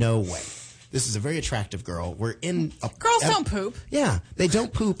this. There's no way. This is a very attractive girl. We're in a... Girls don't poop. Yeah, they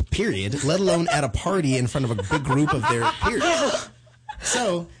don't poop, period, let alone at a party in front of a big group of their peers.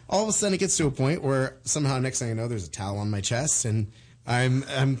 So all of a sudden it gets to a point where somehow next thing I know there's a towel on my chest and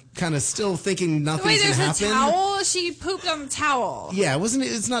I'm kind of still thinking nothing's going to happen. Wait, there's a towel? She pooped on the towel. Yeah,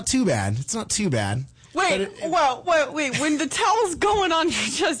 it's not too bad. It's not too bad. Wait, wait. When the towel's going on your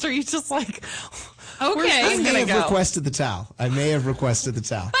chest, are you just like, okay, I may have requested the towel.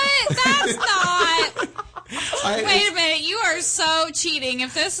 But that's not... Wait a minute, you are so cheating.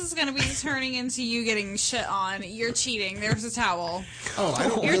 If this is going to be turning into you getting shit on, you're cheating. There's a towel. Oh, I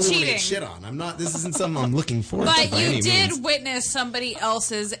don't you're really cheating. Get shit on. I'm not. This isn't something I'm looking forward to. But you did witness somebody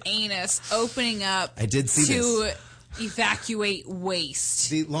else's anus opening up. I did see to evacuate waste.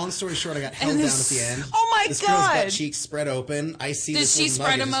 The long story short, I got held down at the end. Oh my this god! Girl's got cheeks spread open. I see. Did she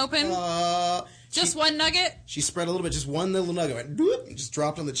spread them open? Just one nugget? She spread a little bit, just one little nugget. Went, doop, and just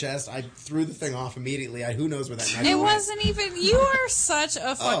dropped on the chest. I threw the thing off immediately. Who knows where that nugget went. It wasn't even... You are such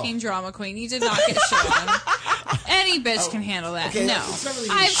a fucking drama queen. You did not get shit on. Any bitch can handle that. Okay, no. really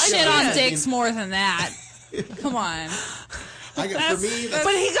I've shit on dicks more than that. Come on. For me,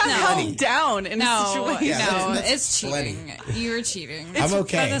 but he got held down in a situation. No, it's cheating. You're cheating. I'm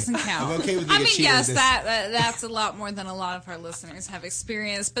okay. That doesn't count. I'm okay with being yes, that's a lot more than a lot of our listeners have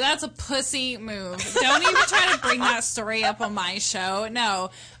experienced, but that's a pussy move. Don't even try to bring that story up on my show. No,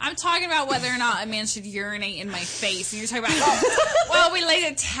 I'm talking about whether or not a man should urinate in my face. And you're talking about, well, we laid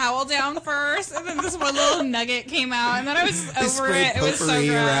a towel down first, and then this one little nugget came out, and then I was over it. It was so gross.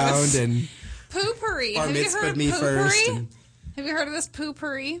 Around and poopery. Have you heard of poopery? Have you heard of this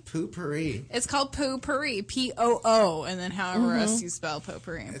poopery? Poopery. It's called poopery. P-O-O, and then however else you spell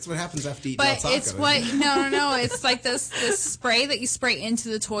poopery. It's what happens after you eat But taco, it's what... No. It's like this spray that you spray into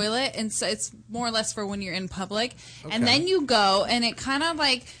the toilet, and so it's more or less for when you're in public. Okay. And then you go, and it kind of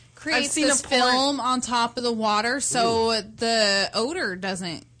like creates this film on top of the water, so the odor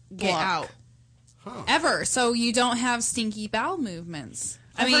doesn't get out. Ever. So you don't have stinky bowel movements.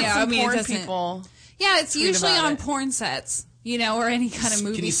 I mean, it doesn't... People yeah, it's usually on porn sets. Or any kind of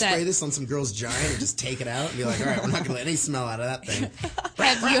movie set. Can you spray this on some girl's giant and just take it out and be like, all right, we're not going to let any smell out of that thing.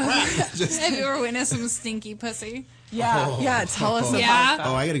 Have you ever witnessed some stinky pussy? Yeah, tell us about that.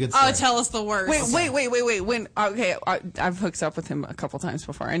 Oh, I got a good story. Oh, tell us the worst. Wait. I've hooked up with him a couple times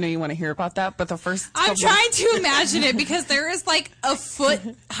before. I know you want to hear about that, but the first... I'm trying to imagine it because there is like a foot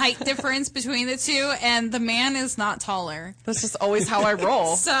height difference between the two, and the man is not taller. That's just always how I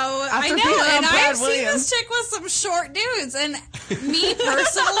roll. So, I know, and I've seen this chick with some short dudes, and me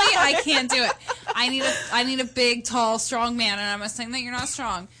personally, I can't do it. I need a big, tall, strong man, and I'm not saying that you're not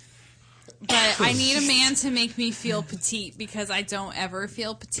strong. But I need a man to make me feel petite because I don't ever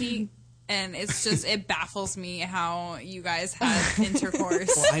feel petite. And it's just, it baffles me how you guys have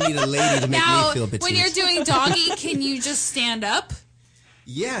intercourse. Well, I need a lady to make me feel petite. When you're doing doggy, can you just stand up?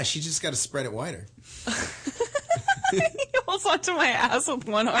 Yeah, she just got to spread it wider. He holds onto my ass with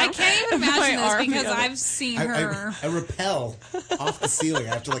one arm. I can't even imagine this because I've seen her. I rappel off the ceiling. I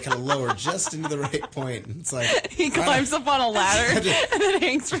have to like kind of lower just into the right point. It's like he climbs up on a ladder and then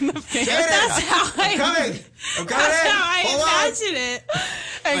hangs from the fan. That's how I'm coming. That's how I imagine it.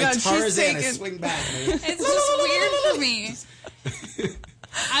 Hang on, she's taking. I swing back. It's just weird for me.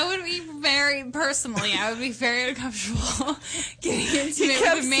 I would be very uncomfortable getting intimate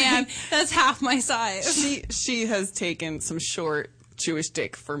with a man that's half my size. She has taken some short Jewish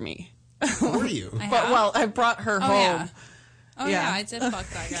dick for me. For you? I brought her home. Yeah, I did fuck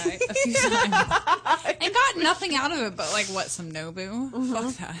that guy a few times. And got nothing out of it but like some Nobu.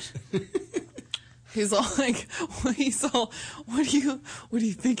 Fuck that. He's all like, what are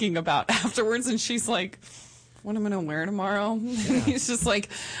you thinking about afterwards? And she's like, what am I going to wear tomorrow? Yeah. And he's just like,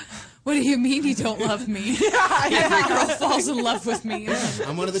 what do you mean you don't love me? Every girl falls in love with me.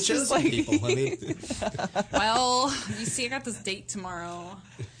 I'm one of the chosen people. I mean. Well, you see, I got this date tomorrow.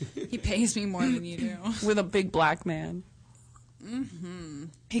 He pays me more than you do. With a big black man. Mm-hmm.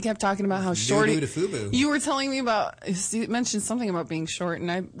 He kept talking about how short Doo-doo to FUBU. You were telling me about, you mentioned something about being short,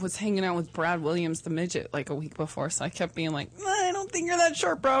 and I was hanging out with Brad Williams, the midget, like a week before, so I kept being like, I don't think you're that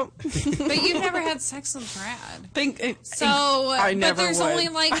short, bro. But you've never had sex with Brad. I never but there's would. only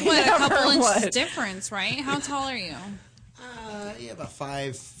like, I what, a never couple inches would. difference, right? How tall are you? Yeah, about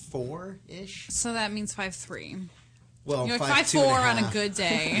 5'4"-ish. So that means 5'3". Well, you're like 5'2" 5'4" and on a good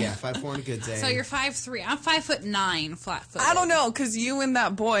day. Yeah, 5'4" on a good day. So you're 5'3". I'm 5'9", flat-footed. I don't know, because you and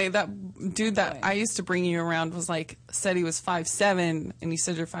that boy, that dude that I used to bring you around was like, said he was 5'7", and you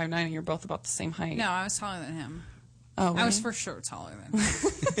said you're 5'9", and you're both about the same height. No, I was taller than him. Oh, I was really? for sure taller than him.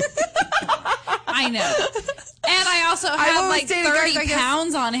 I know. And I also I've had always like dated 30 guys, I guess-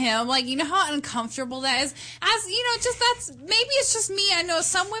 pounds on him. Like, you know how uncomfortable that is? As, you know, just that's, maybe it's just me. I know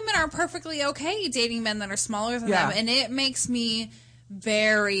some women are perfectly okay dating men that are smaller than them. And it makes me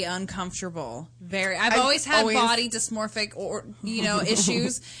very uncomfortable. I've always had body dysmorphic or, you know,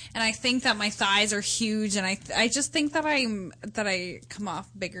 issues. And I think that my thighs are huge. And I just think that I come off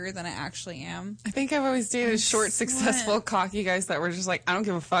bigger than I actually am. I think I've always dated short, successful, cocky guys that were just like, I don't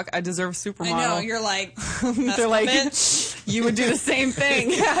give a fuck. I deserve a supermodel. I know. You're like, they're like, you would do the same thing.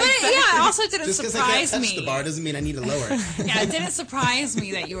 But it also didn't Just because I surprise can't touch me. the bar doesn't mean I need to lower it. Yeah, it didn't surprise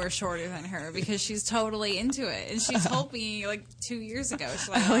me that you were shorter than her because she's totally into it. And she told me like 2 years ago. She's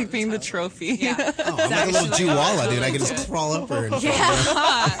like, I like being the trophy. Yeah. Oh, I'm like a little Jewala, dude. I can just crawl up her. And Yeah.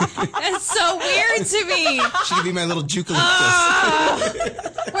 That's so weird to me. She could be my little eucalyptus.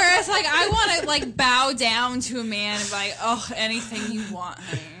 Whereas, like, I want to, like, bow down to a man and be like, oh, anything you want,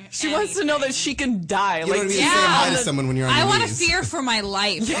 honey. She wants to know that she can die. You like, don't even say hi to someone when you're on I your want knees. to fear for my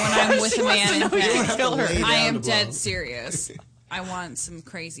life when I'm with She a wants to man know in you bed. don't have to Kill her. lay I down am to dead blow. serious. I want some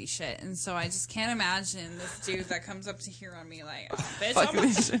crazy shit. And so I just can't imagine this dude that comes up to here on me like, oh, bitch, I'm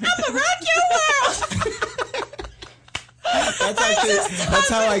gonna rock your world. That's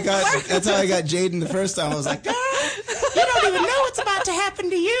how I got Jaden the first time. I was like, girl, you don't even know what's about to happen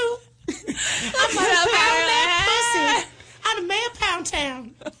to you. I'm gonna pound that pussy. I'm a man pound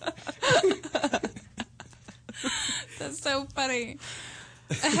town. That's so funny.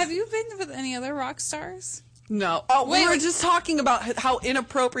 Have you been with any other rock stars? No. Oh, we Wait, were wait. just talking about how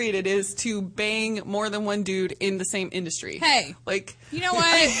inappropriate it is to bang more than one dude in the same industry. Hey. Like, You know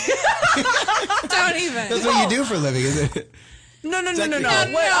what? Don't even. That's what you do for a living, isn't it? no. No, What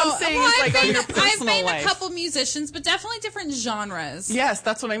I'm saying well, is like on your I've personal been life. a couple musicians, but definitely different genres. Yes,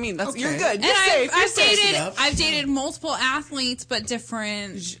 that's what I mean. That's You're Okay. good. And You're safe. You're I've safe. dated enough. I've dated multiple athletes, but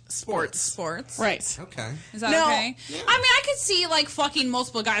different Sports. Right. Okay. Is that No. okay? I mean, I could see like fucking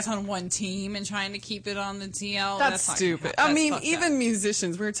multiple guys on one team and trying to keep it on the DL. That's not stupid. gonna I mean, fucked even up.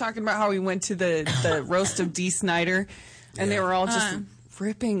 musicians. We were talking about how we went to the roast of Dee Snider, and they were all just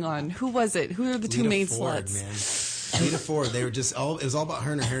ripping on who was it? Who are the two Lita main Ford, sluts? man. Lita Ford. They were just all. It was all about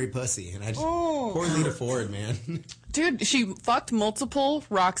her and her hairy pussy, and I just poor Lita Ford, man. Dude, she fucked multiple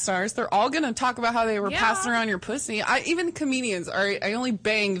rock stars. They're all gonna talk about how they were Yeah. passing around your pussy. Even comedians. I only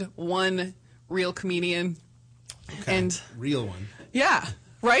banged one real comedian, Okay. and Real one. yeah.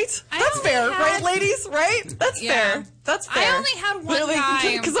 Right? I That's only fair, had- right, ladies? Right? That's Yeah. fair. That's I fair. only had one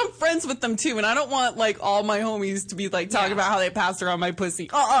guy- Because I'm friends with them too, and I don't want like all my homies to be like talking Yeah. about how they passed around my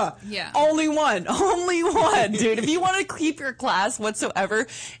pussy. Yeah. Only one, dude. If you want to keep your class whatsoever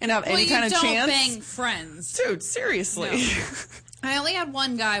and have well, any kind of you don't chance, bang friends. dude, seriously. No. I only had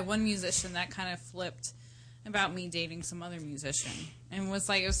one guy, one musician that kind of flipped about me dating some other musician, and was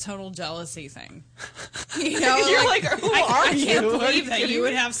like, it was total jealousy thing. You know, You're like, who are I you? can't Are you believe that kidding you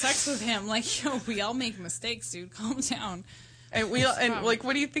would me? have sex with him. Like, yo, we all make mistakes, dude. Calm down. And like,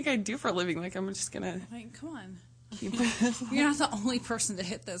 what do you think I do for a living? Like, I'm just gonna. Like, come on. You're not the only person to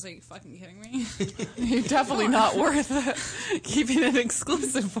hit this. Are you fucking kidding me? You're definitely not worth keeping it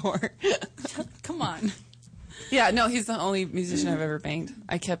exclusive for. Come on. Yeah, no, he's the only musician I've ever banged.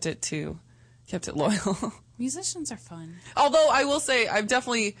 I kept it loyal. Musicians are fun. Although I will say I've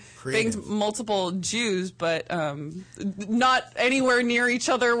definitely Creative. banged multiple Jews, but not anywhere near each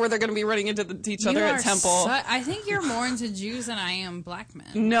other where they're going to be running into each other You at are Temple. I think you're more into Jews than I am black men.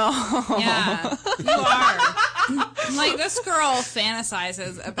 No. Yeah, you are. Like, this girl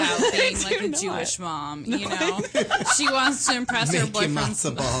fantasizes about being like a not. Jewish mom, you know? She wants to impress her Make your boyfriend's...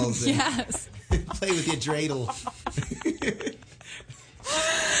 matzo balls. And Yes. Play with your dreidel.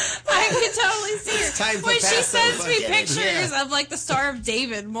 I can totally see her. time for When she Passover, sends me get it? pictures Yeah. of, like, the Star of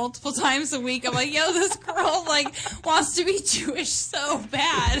David multiple times a week, I'm like, yo, this girl, like, wants to be Jewish so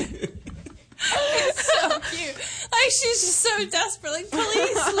bad. It's so cute. Like, she's just so desperate. Like,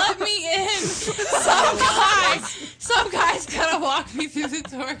 please let me in. Some guy's gotta walk me through the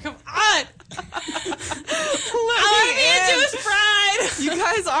door. Come on. I want to be a Jewish bride.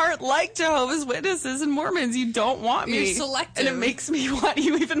 necklaces and Mormons. You don't want me. You're selective. And it makes me want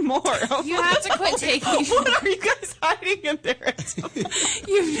you even more. You have to quit taking. What are you guys hiding in there?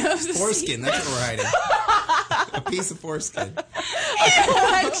 You know the foreskin. That's what we're hiding. A piece of foreskin. A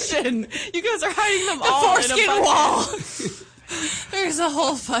collection. You guys are hiding them all foreskin in a wall. There's a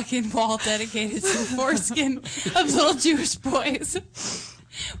whole fucking wall dedicated to the foreskin of little Jewish boys.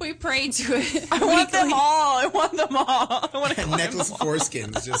 We pray to it. I want them all. I want I want a necklace of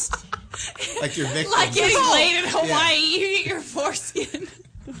foreskins, just like your victim. Like getting laid in Hawaii, you get your foreskin.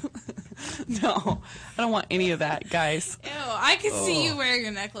 No, I don't want any of that, guys. Ew, I could see you wearing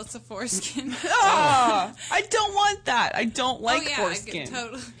a necklace of foreskin. I don't want that. I don't like foreskin.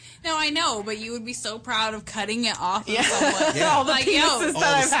 Totally. No, I know, but you would be so proud of cutting it off of someone. Yeah. All the penises that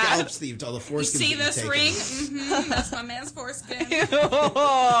I've had. Scalps that you've, all the foreskins. You see that this you've ring? taken. That's my man's foreskin. Ew. Cut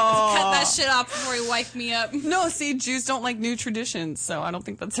that shit off before he wiped me up. No, see, Jews don't like new traditions, so I don't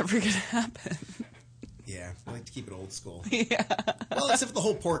think that's ever going to happen. Yeah, I like to keep it old school. Yeah. Well, except for the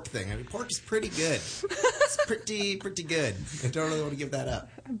whole pork thing. I mean, pork is pretty good. It's pretty good. I don't really want to give that up.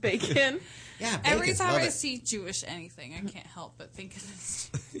 Bacon? Yeah, bacon. Every time I see Jewish anything, I can't help but think of this.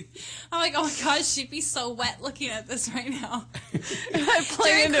 I'm like, oh my gosh, she'd be so wet looking at this right now. I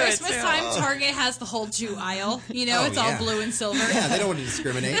play During into Christmas it too. time, Target has the whole Jew aisle. You know, it's all blue and silver. Yeah, they don't want to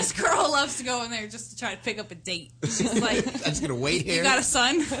discriminate. This girl loves to go in there just to try to pick up a date. She's like, I'm just going to wait here. You got a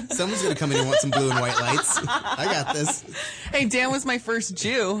son? Someone's going to come in and want some blue and white lights. I got this. Hey, Dan was my first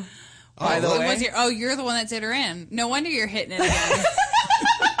Jew, by the way. You're the one that did her in. No wonder you're hitting it again.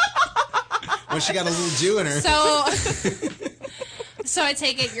 Well, she got a little Jew in her. So I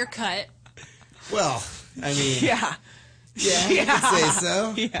take it you're cut. Well, I mean... Yeah. Yeah, you could say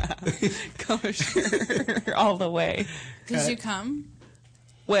so. Yeah. Kosher all the way. Did you come?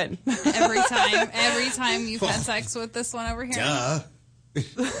 When? Every time you've had sex with this one over here? Duh.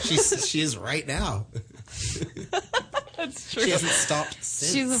 She is right now. That's true. She hasn't stopped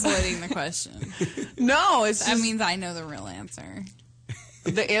since. She's avoiding the question. No, that means I know the real answer.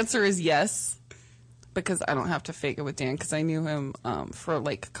 The answer is yes, because I don't have to fake it with Dan, because I knew him for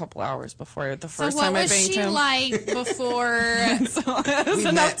like a couple hours before the first time I banged him. So what was she like before? So it was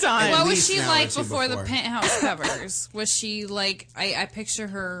enough time. What was she like before the penthouse covers? Was she like, I picture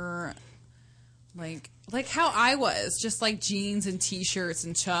her like how I was, just like jeans and t-shirts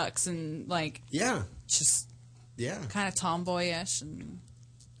and chucks and like, just kind of tomboyish and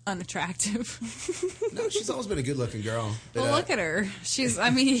unattractive. No, she's always been a good-looking girl. But, well, look at her.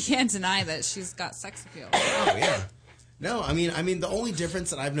 You can't deny that she's got sex appeal. Oh yeah. No, I mean, the only difference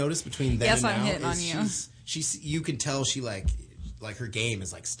that I've noticed between then and now I'm hitting on you. She's you can tell she like her game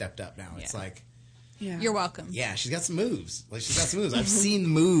is like stepped up now. It's like, you're welcome. Yeah, she's got some moves. I've seen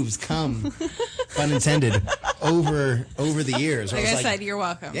moves come, pun intended, over the years. Like I said, you're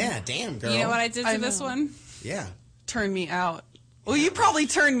welcome. Yeah, damn girl. You know what I did to this one? Yeah. Turn me out. Well, you probably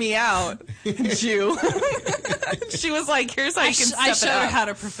turned me out, Jew. She was like, here's how you can step I showed it up. her how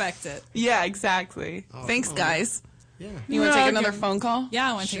to perfect it. Yeah, exactly. Thanks, guys. Yeah. You want to take another phone call?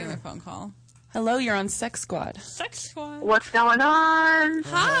 Yeah, I want to take another phone call. Hello, you're on Sex Squad. Sex Squad. What's going on?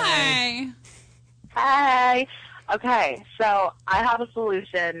 Hi. Hey. Okay, so I have a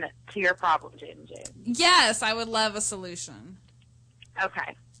solution to your problem, Jane. Yes, I would love a solution.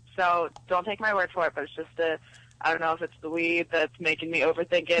 Okay, so don't take my word for it, but it's just I don't know if it's the weed that's making me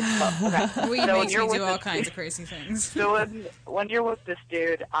overthink it. But, okay. Weed so makes me do all kinds of crazy things. So when you're with this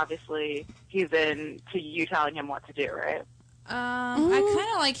dude, obviously he's into you telling him what to do, right? I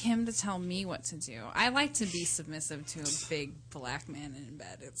kind of like him to tell me what to do. I like to be submissive to a big black man in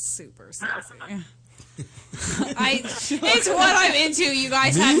bed. It's super sexy. It's what I'm into. You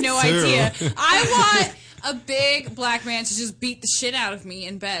guys have no idea. I want a big black man to just beat the shit out of me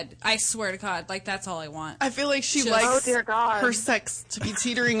in bed. I swear to God, like that's all I want. I feel like she likes her sex to be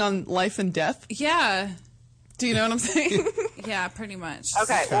teetering on life and death. Yeah. Do you know what I'm saying? Yeah, pretty much.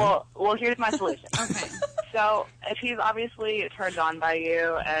 Okay, well, here's my solution. Okay. So, if he's obviously turned on by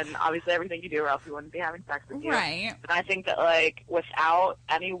you, and obviously everything you do, or else he wouldn't be having sex with you. Right. And I think that, like, without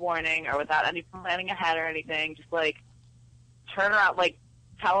any warning, or without any planning ahead or anything, just, like, turn around, like,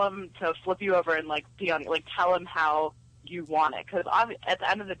 tell him to flip you over and, like, pee on you. Like, tell him how you want it. Because at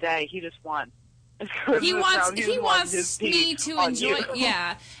the end of the day, he just wants... He wants me to enjoy. You.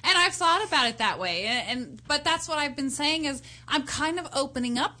 Yeah, and I've thought about it that way, but that's what I've been saying is I'm kind of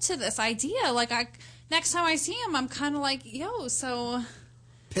opening up to this idea. Like next time I see him, I'm kind of like, yo, so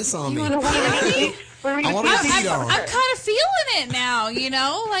piss on me. You want to pee on me? I want to be peed on. I'm kind of feeling it now, you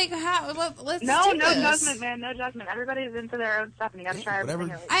know? Like, let's No do this. judgment, man. No judgment. Everybody's into their own stuff, and you got to try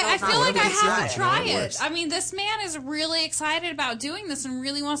everything. I feel like I have to try it it. works. I mean, this man is really excited about doing this and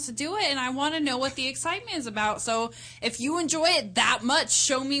really wants to do it, and I want to know what the excitement is about. So if you enjoy it that much,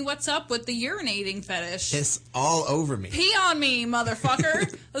 show me what's up with the urinating fetish. Piss all over me. Pee on me,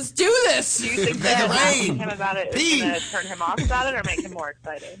 motherfucker. Let's do this. Do you think that asking him about it is going to turn him off about it or make him more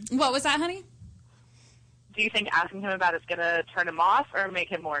excited? What was that, honey? Do you think asking him about it's going to turn him off or make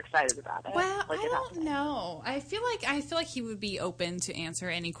him more excited about it? Well, I don't know. I feel like he would be open to answer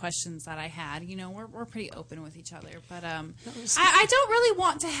any questions that I had. You know, we're pretty open with each other, but I don't really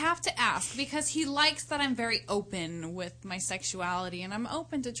want to have to ask because he likes that I'm very open with my sexuality and I'm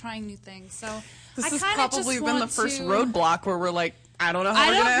open to trying new things. So this I has kinda probably just been the want first to... roadblock where we're like, I don't know how I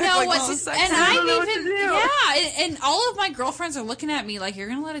we're don't gonna know act like what this to, is and sexy. I'm even and all of my girlfriends are looking at me like you're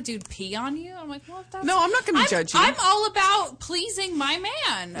gonna let a dude pee on you. I'm like, well, if that's, No, I'm not gonna judge you. I'm all about pleasing my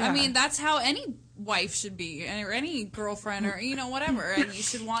man. Yeah. I mean, that's how any wife should be, or any girlfriend, or you know, whatever. And you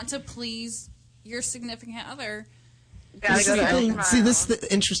should want to please your significant other. This is the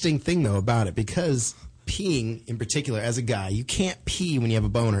interesting thing though about it, because peeing in particular as a guy, you can't pee when you have a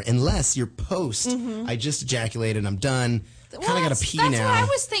boner unless you're post. I just ejaculated, I'm done. Kind of got to pee now. That's what I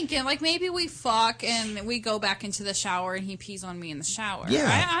was thinking. Like maybe we fuck and we go back into the shower and he pees on me in the shower. Yeah.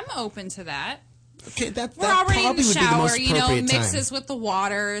 I'm open to that. Okay, that We're already in the probably would be the shower, most you know, appropriate mixes time. with the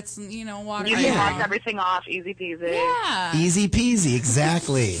water. It's, you know, water. You can wash everything off, easy peasy. Yeah. Easy peasy,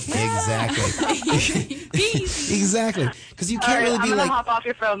 exactly, exactly, exactly. Because you can't really I'm be gonna like. hop off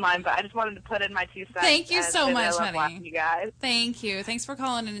your phone line, but I just wanted to put in my 2 cents. Thank you and so say that much, I love honey. watching you guys. Thank you. Thanks for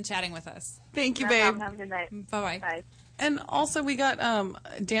calling in and chatting with us. Thank you, No babe. problem. Have a good night. Bye-bye. Bye. And also, we got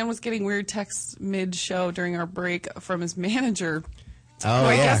Dan was getting weird texts mid-show during our break from his manager. Oh, who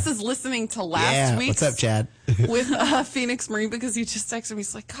I yeah. guess is listening to last Yeah, week's what's up, Chad? with Phoenix Marine, because he just texted me.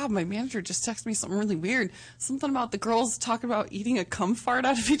 He's like, God, my manager just texted me something really weird. Something about the girls talking about eating a cum fart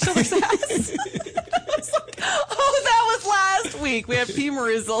out of each other's ass. I was like, oh, that was last week. We had P.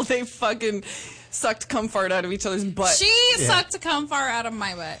 Marizzle. They fucking sucked cum fart out of each other's butt. She sucked a cum fart out of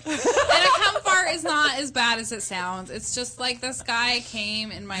my butt. And a cum fart is not as bad as it sounds. It's just like this guy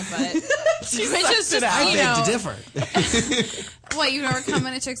came in my butt. She Which sucked is just, it out. you know. I beg to differ. What, you've never come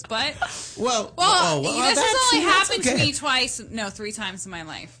in a chick's butt? Well, this has only that's happened okay. to me twice, no, 3 times in my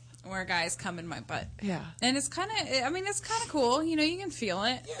life, where guys come in my butt. Yeah. And it's kind of, I mean, it's kind of cool. You know, you can feel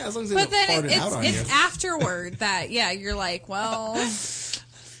it. Yeah, as long as they But don't then fart it out on it's you. afterward that, yeah, you're like, well,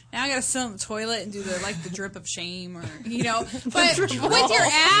 now I gotta sit on the toilet and do the drip of shame, or you know. But with your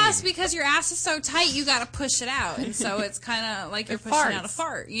ass, because your ass is so tight, you gotta push it out, and so it's kind of like you're pushing out a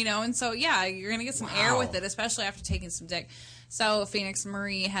fart, you know. And so yeah, you're gonna get some air with it, especially after taking some dick. So Phoenix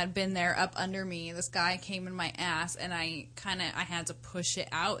Marie had been there up under me. This guy came in my ass, and I had to push it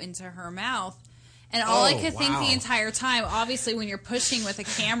out into her mouth. And all I could think the entire time, obviously, when you're pushing with a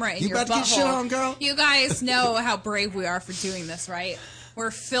camera in your about to get shit on, butthole, girl? you guys know how brave we are for doing this, right?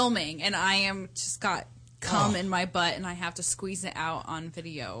 We're filming, and I am just got cum in my butt, and I have to squeeze it out on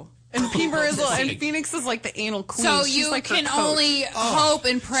video. And P. Marizzle and Phoenix is like the anal queen. So She's you like her can coach. only hope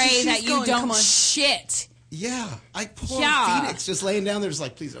and pray She's that you going, don't come on. shit. Yeah, I poor Yeah. Phoenix just laying down there, just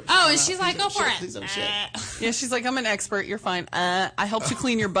like, please don't. Oh, and shit, she's please like, don't go for shit, it. Please don't shit. Yeah, she's like, I'm an expert. You're fine. I helped you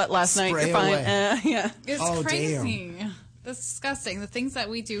clean your butt last night. Spray You're fine. away. Yeah. It's Oh, crazy. That's disgusting. The things that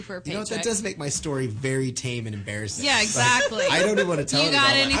we do for a You paycheck. know what? That does make my story very tame and embarrassing. Yeah, exactly. Like, I don't even want to tell You it got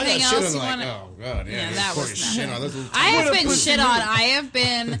about it. anything I got else shit you on, like, wanna- oh, God, yeah. Yeah, that was shit on this little I have tiny been pussy shit on. minute. I have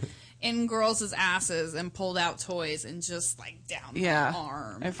been in girls' asses and pulled out toys and just like down the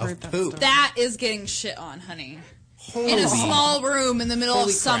arm. I've heard that poop. story. That is getting shit on, honey. Holy. In a small room in the middle of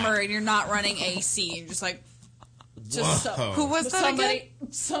Holy summer, crap. and you're not running AC. You're just like, just Whoa. Who was that again?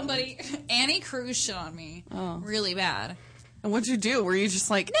 Somebody, Annie Cruz shit on me, really bad. And what'd you do? Were you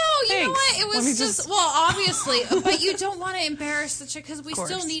just like, No, you know "Thanks. what? It Let me was just well, obviously, but you don't want to embarrass the chick because we course.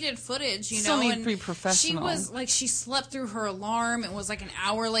 still needed footage. You Still know, need and to be professional. She was like, she slept through her alarm and was like an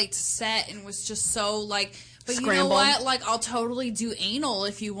hour late to set and was just so like. But you know Scrambled. what? Like, I'll totally do anal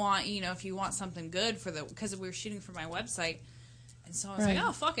if you want. You know, if you want something good for the because we were shooting for my website, and so I was Right. like,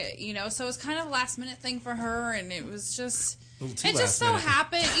 oh fuck it, you know. So it was kind of a last minute thing for her, and it was just. little too It just last so minute.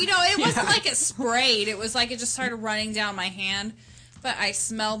 happened, you know, it wasn't like it sprayed. It was like it just started running down my hand. But I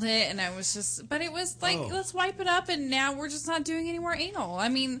smelled it, and I was just... But it was like, let's wipe it up, and now we're just not doing any more anal. I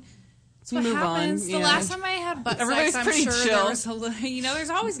mean, that's what Move on, happens. yeah. The last time I had butt Everybody's sex, I'm pretty sure chill. there was a little... You know, there's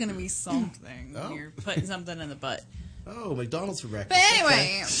always going to be something when you're putting something in the butt. Oh, McDonald's for breakfast. But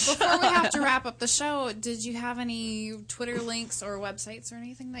anyway, before we have to wrap up the show, did you have any Twitter links or websites or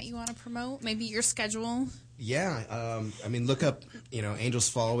anything that you want to promote? Maybe your schedule? Yeah. I mean, look up, Angels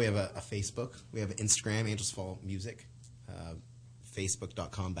Fall. We have a Facebook. We have an Instagram, Angels Fall Music.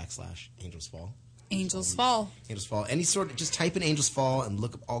 Facebook.com/Angels Fall. Angels Fall. Angels Fall. Any sort of, just type in Angels Fall and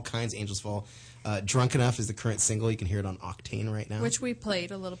look up all kinds of Angels Fall. Drunk Enough is the current single. You can hear it on Octane right now. Which we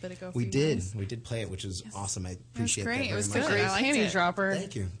played a little bit ago. We did. We did play it, which is awesome. I appreciate that very much. It was great. It was a great panty dropper.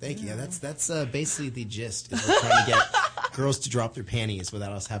 Thank you. Yeah, that's basically the gist. Is we're trying to get girls to drop their panties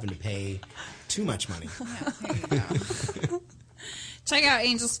without us having to pay too much money. Yeah, there you go. Check out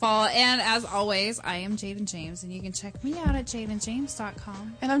Angels Fall. And as always, I am Jaden James, and you can check me out at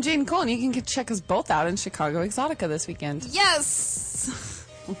jadenjames.com. And I'm Jaden Cole, and you can check us both out in Chicago Exotica this weekend. Yes!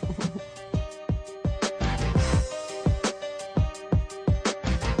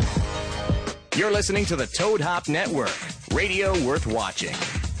 You're listening to the Toad Hop Network, radio worth watching.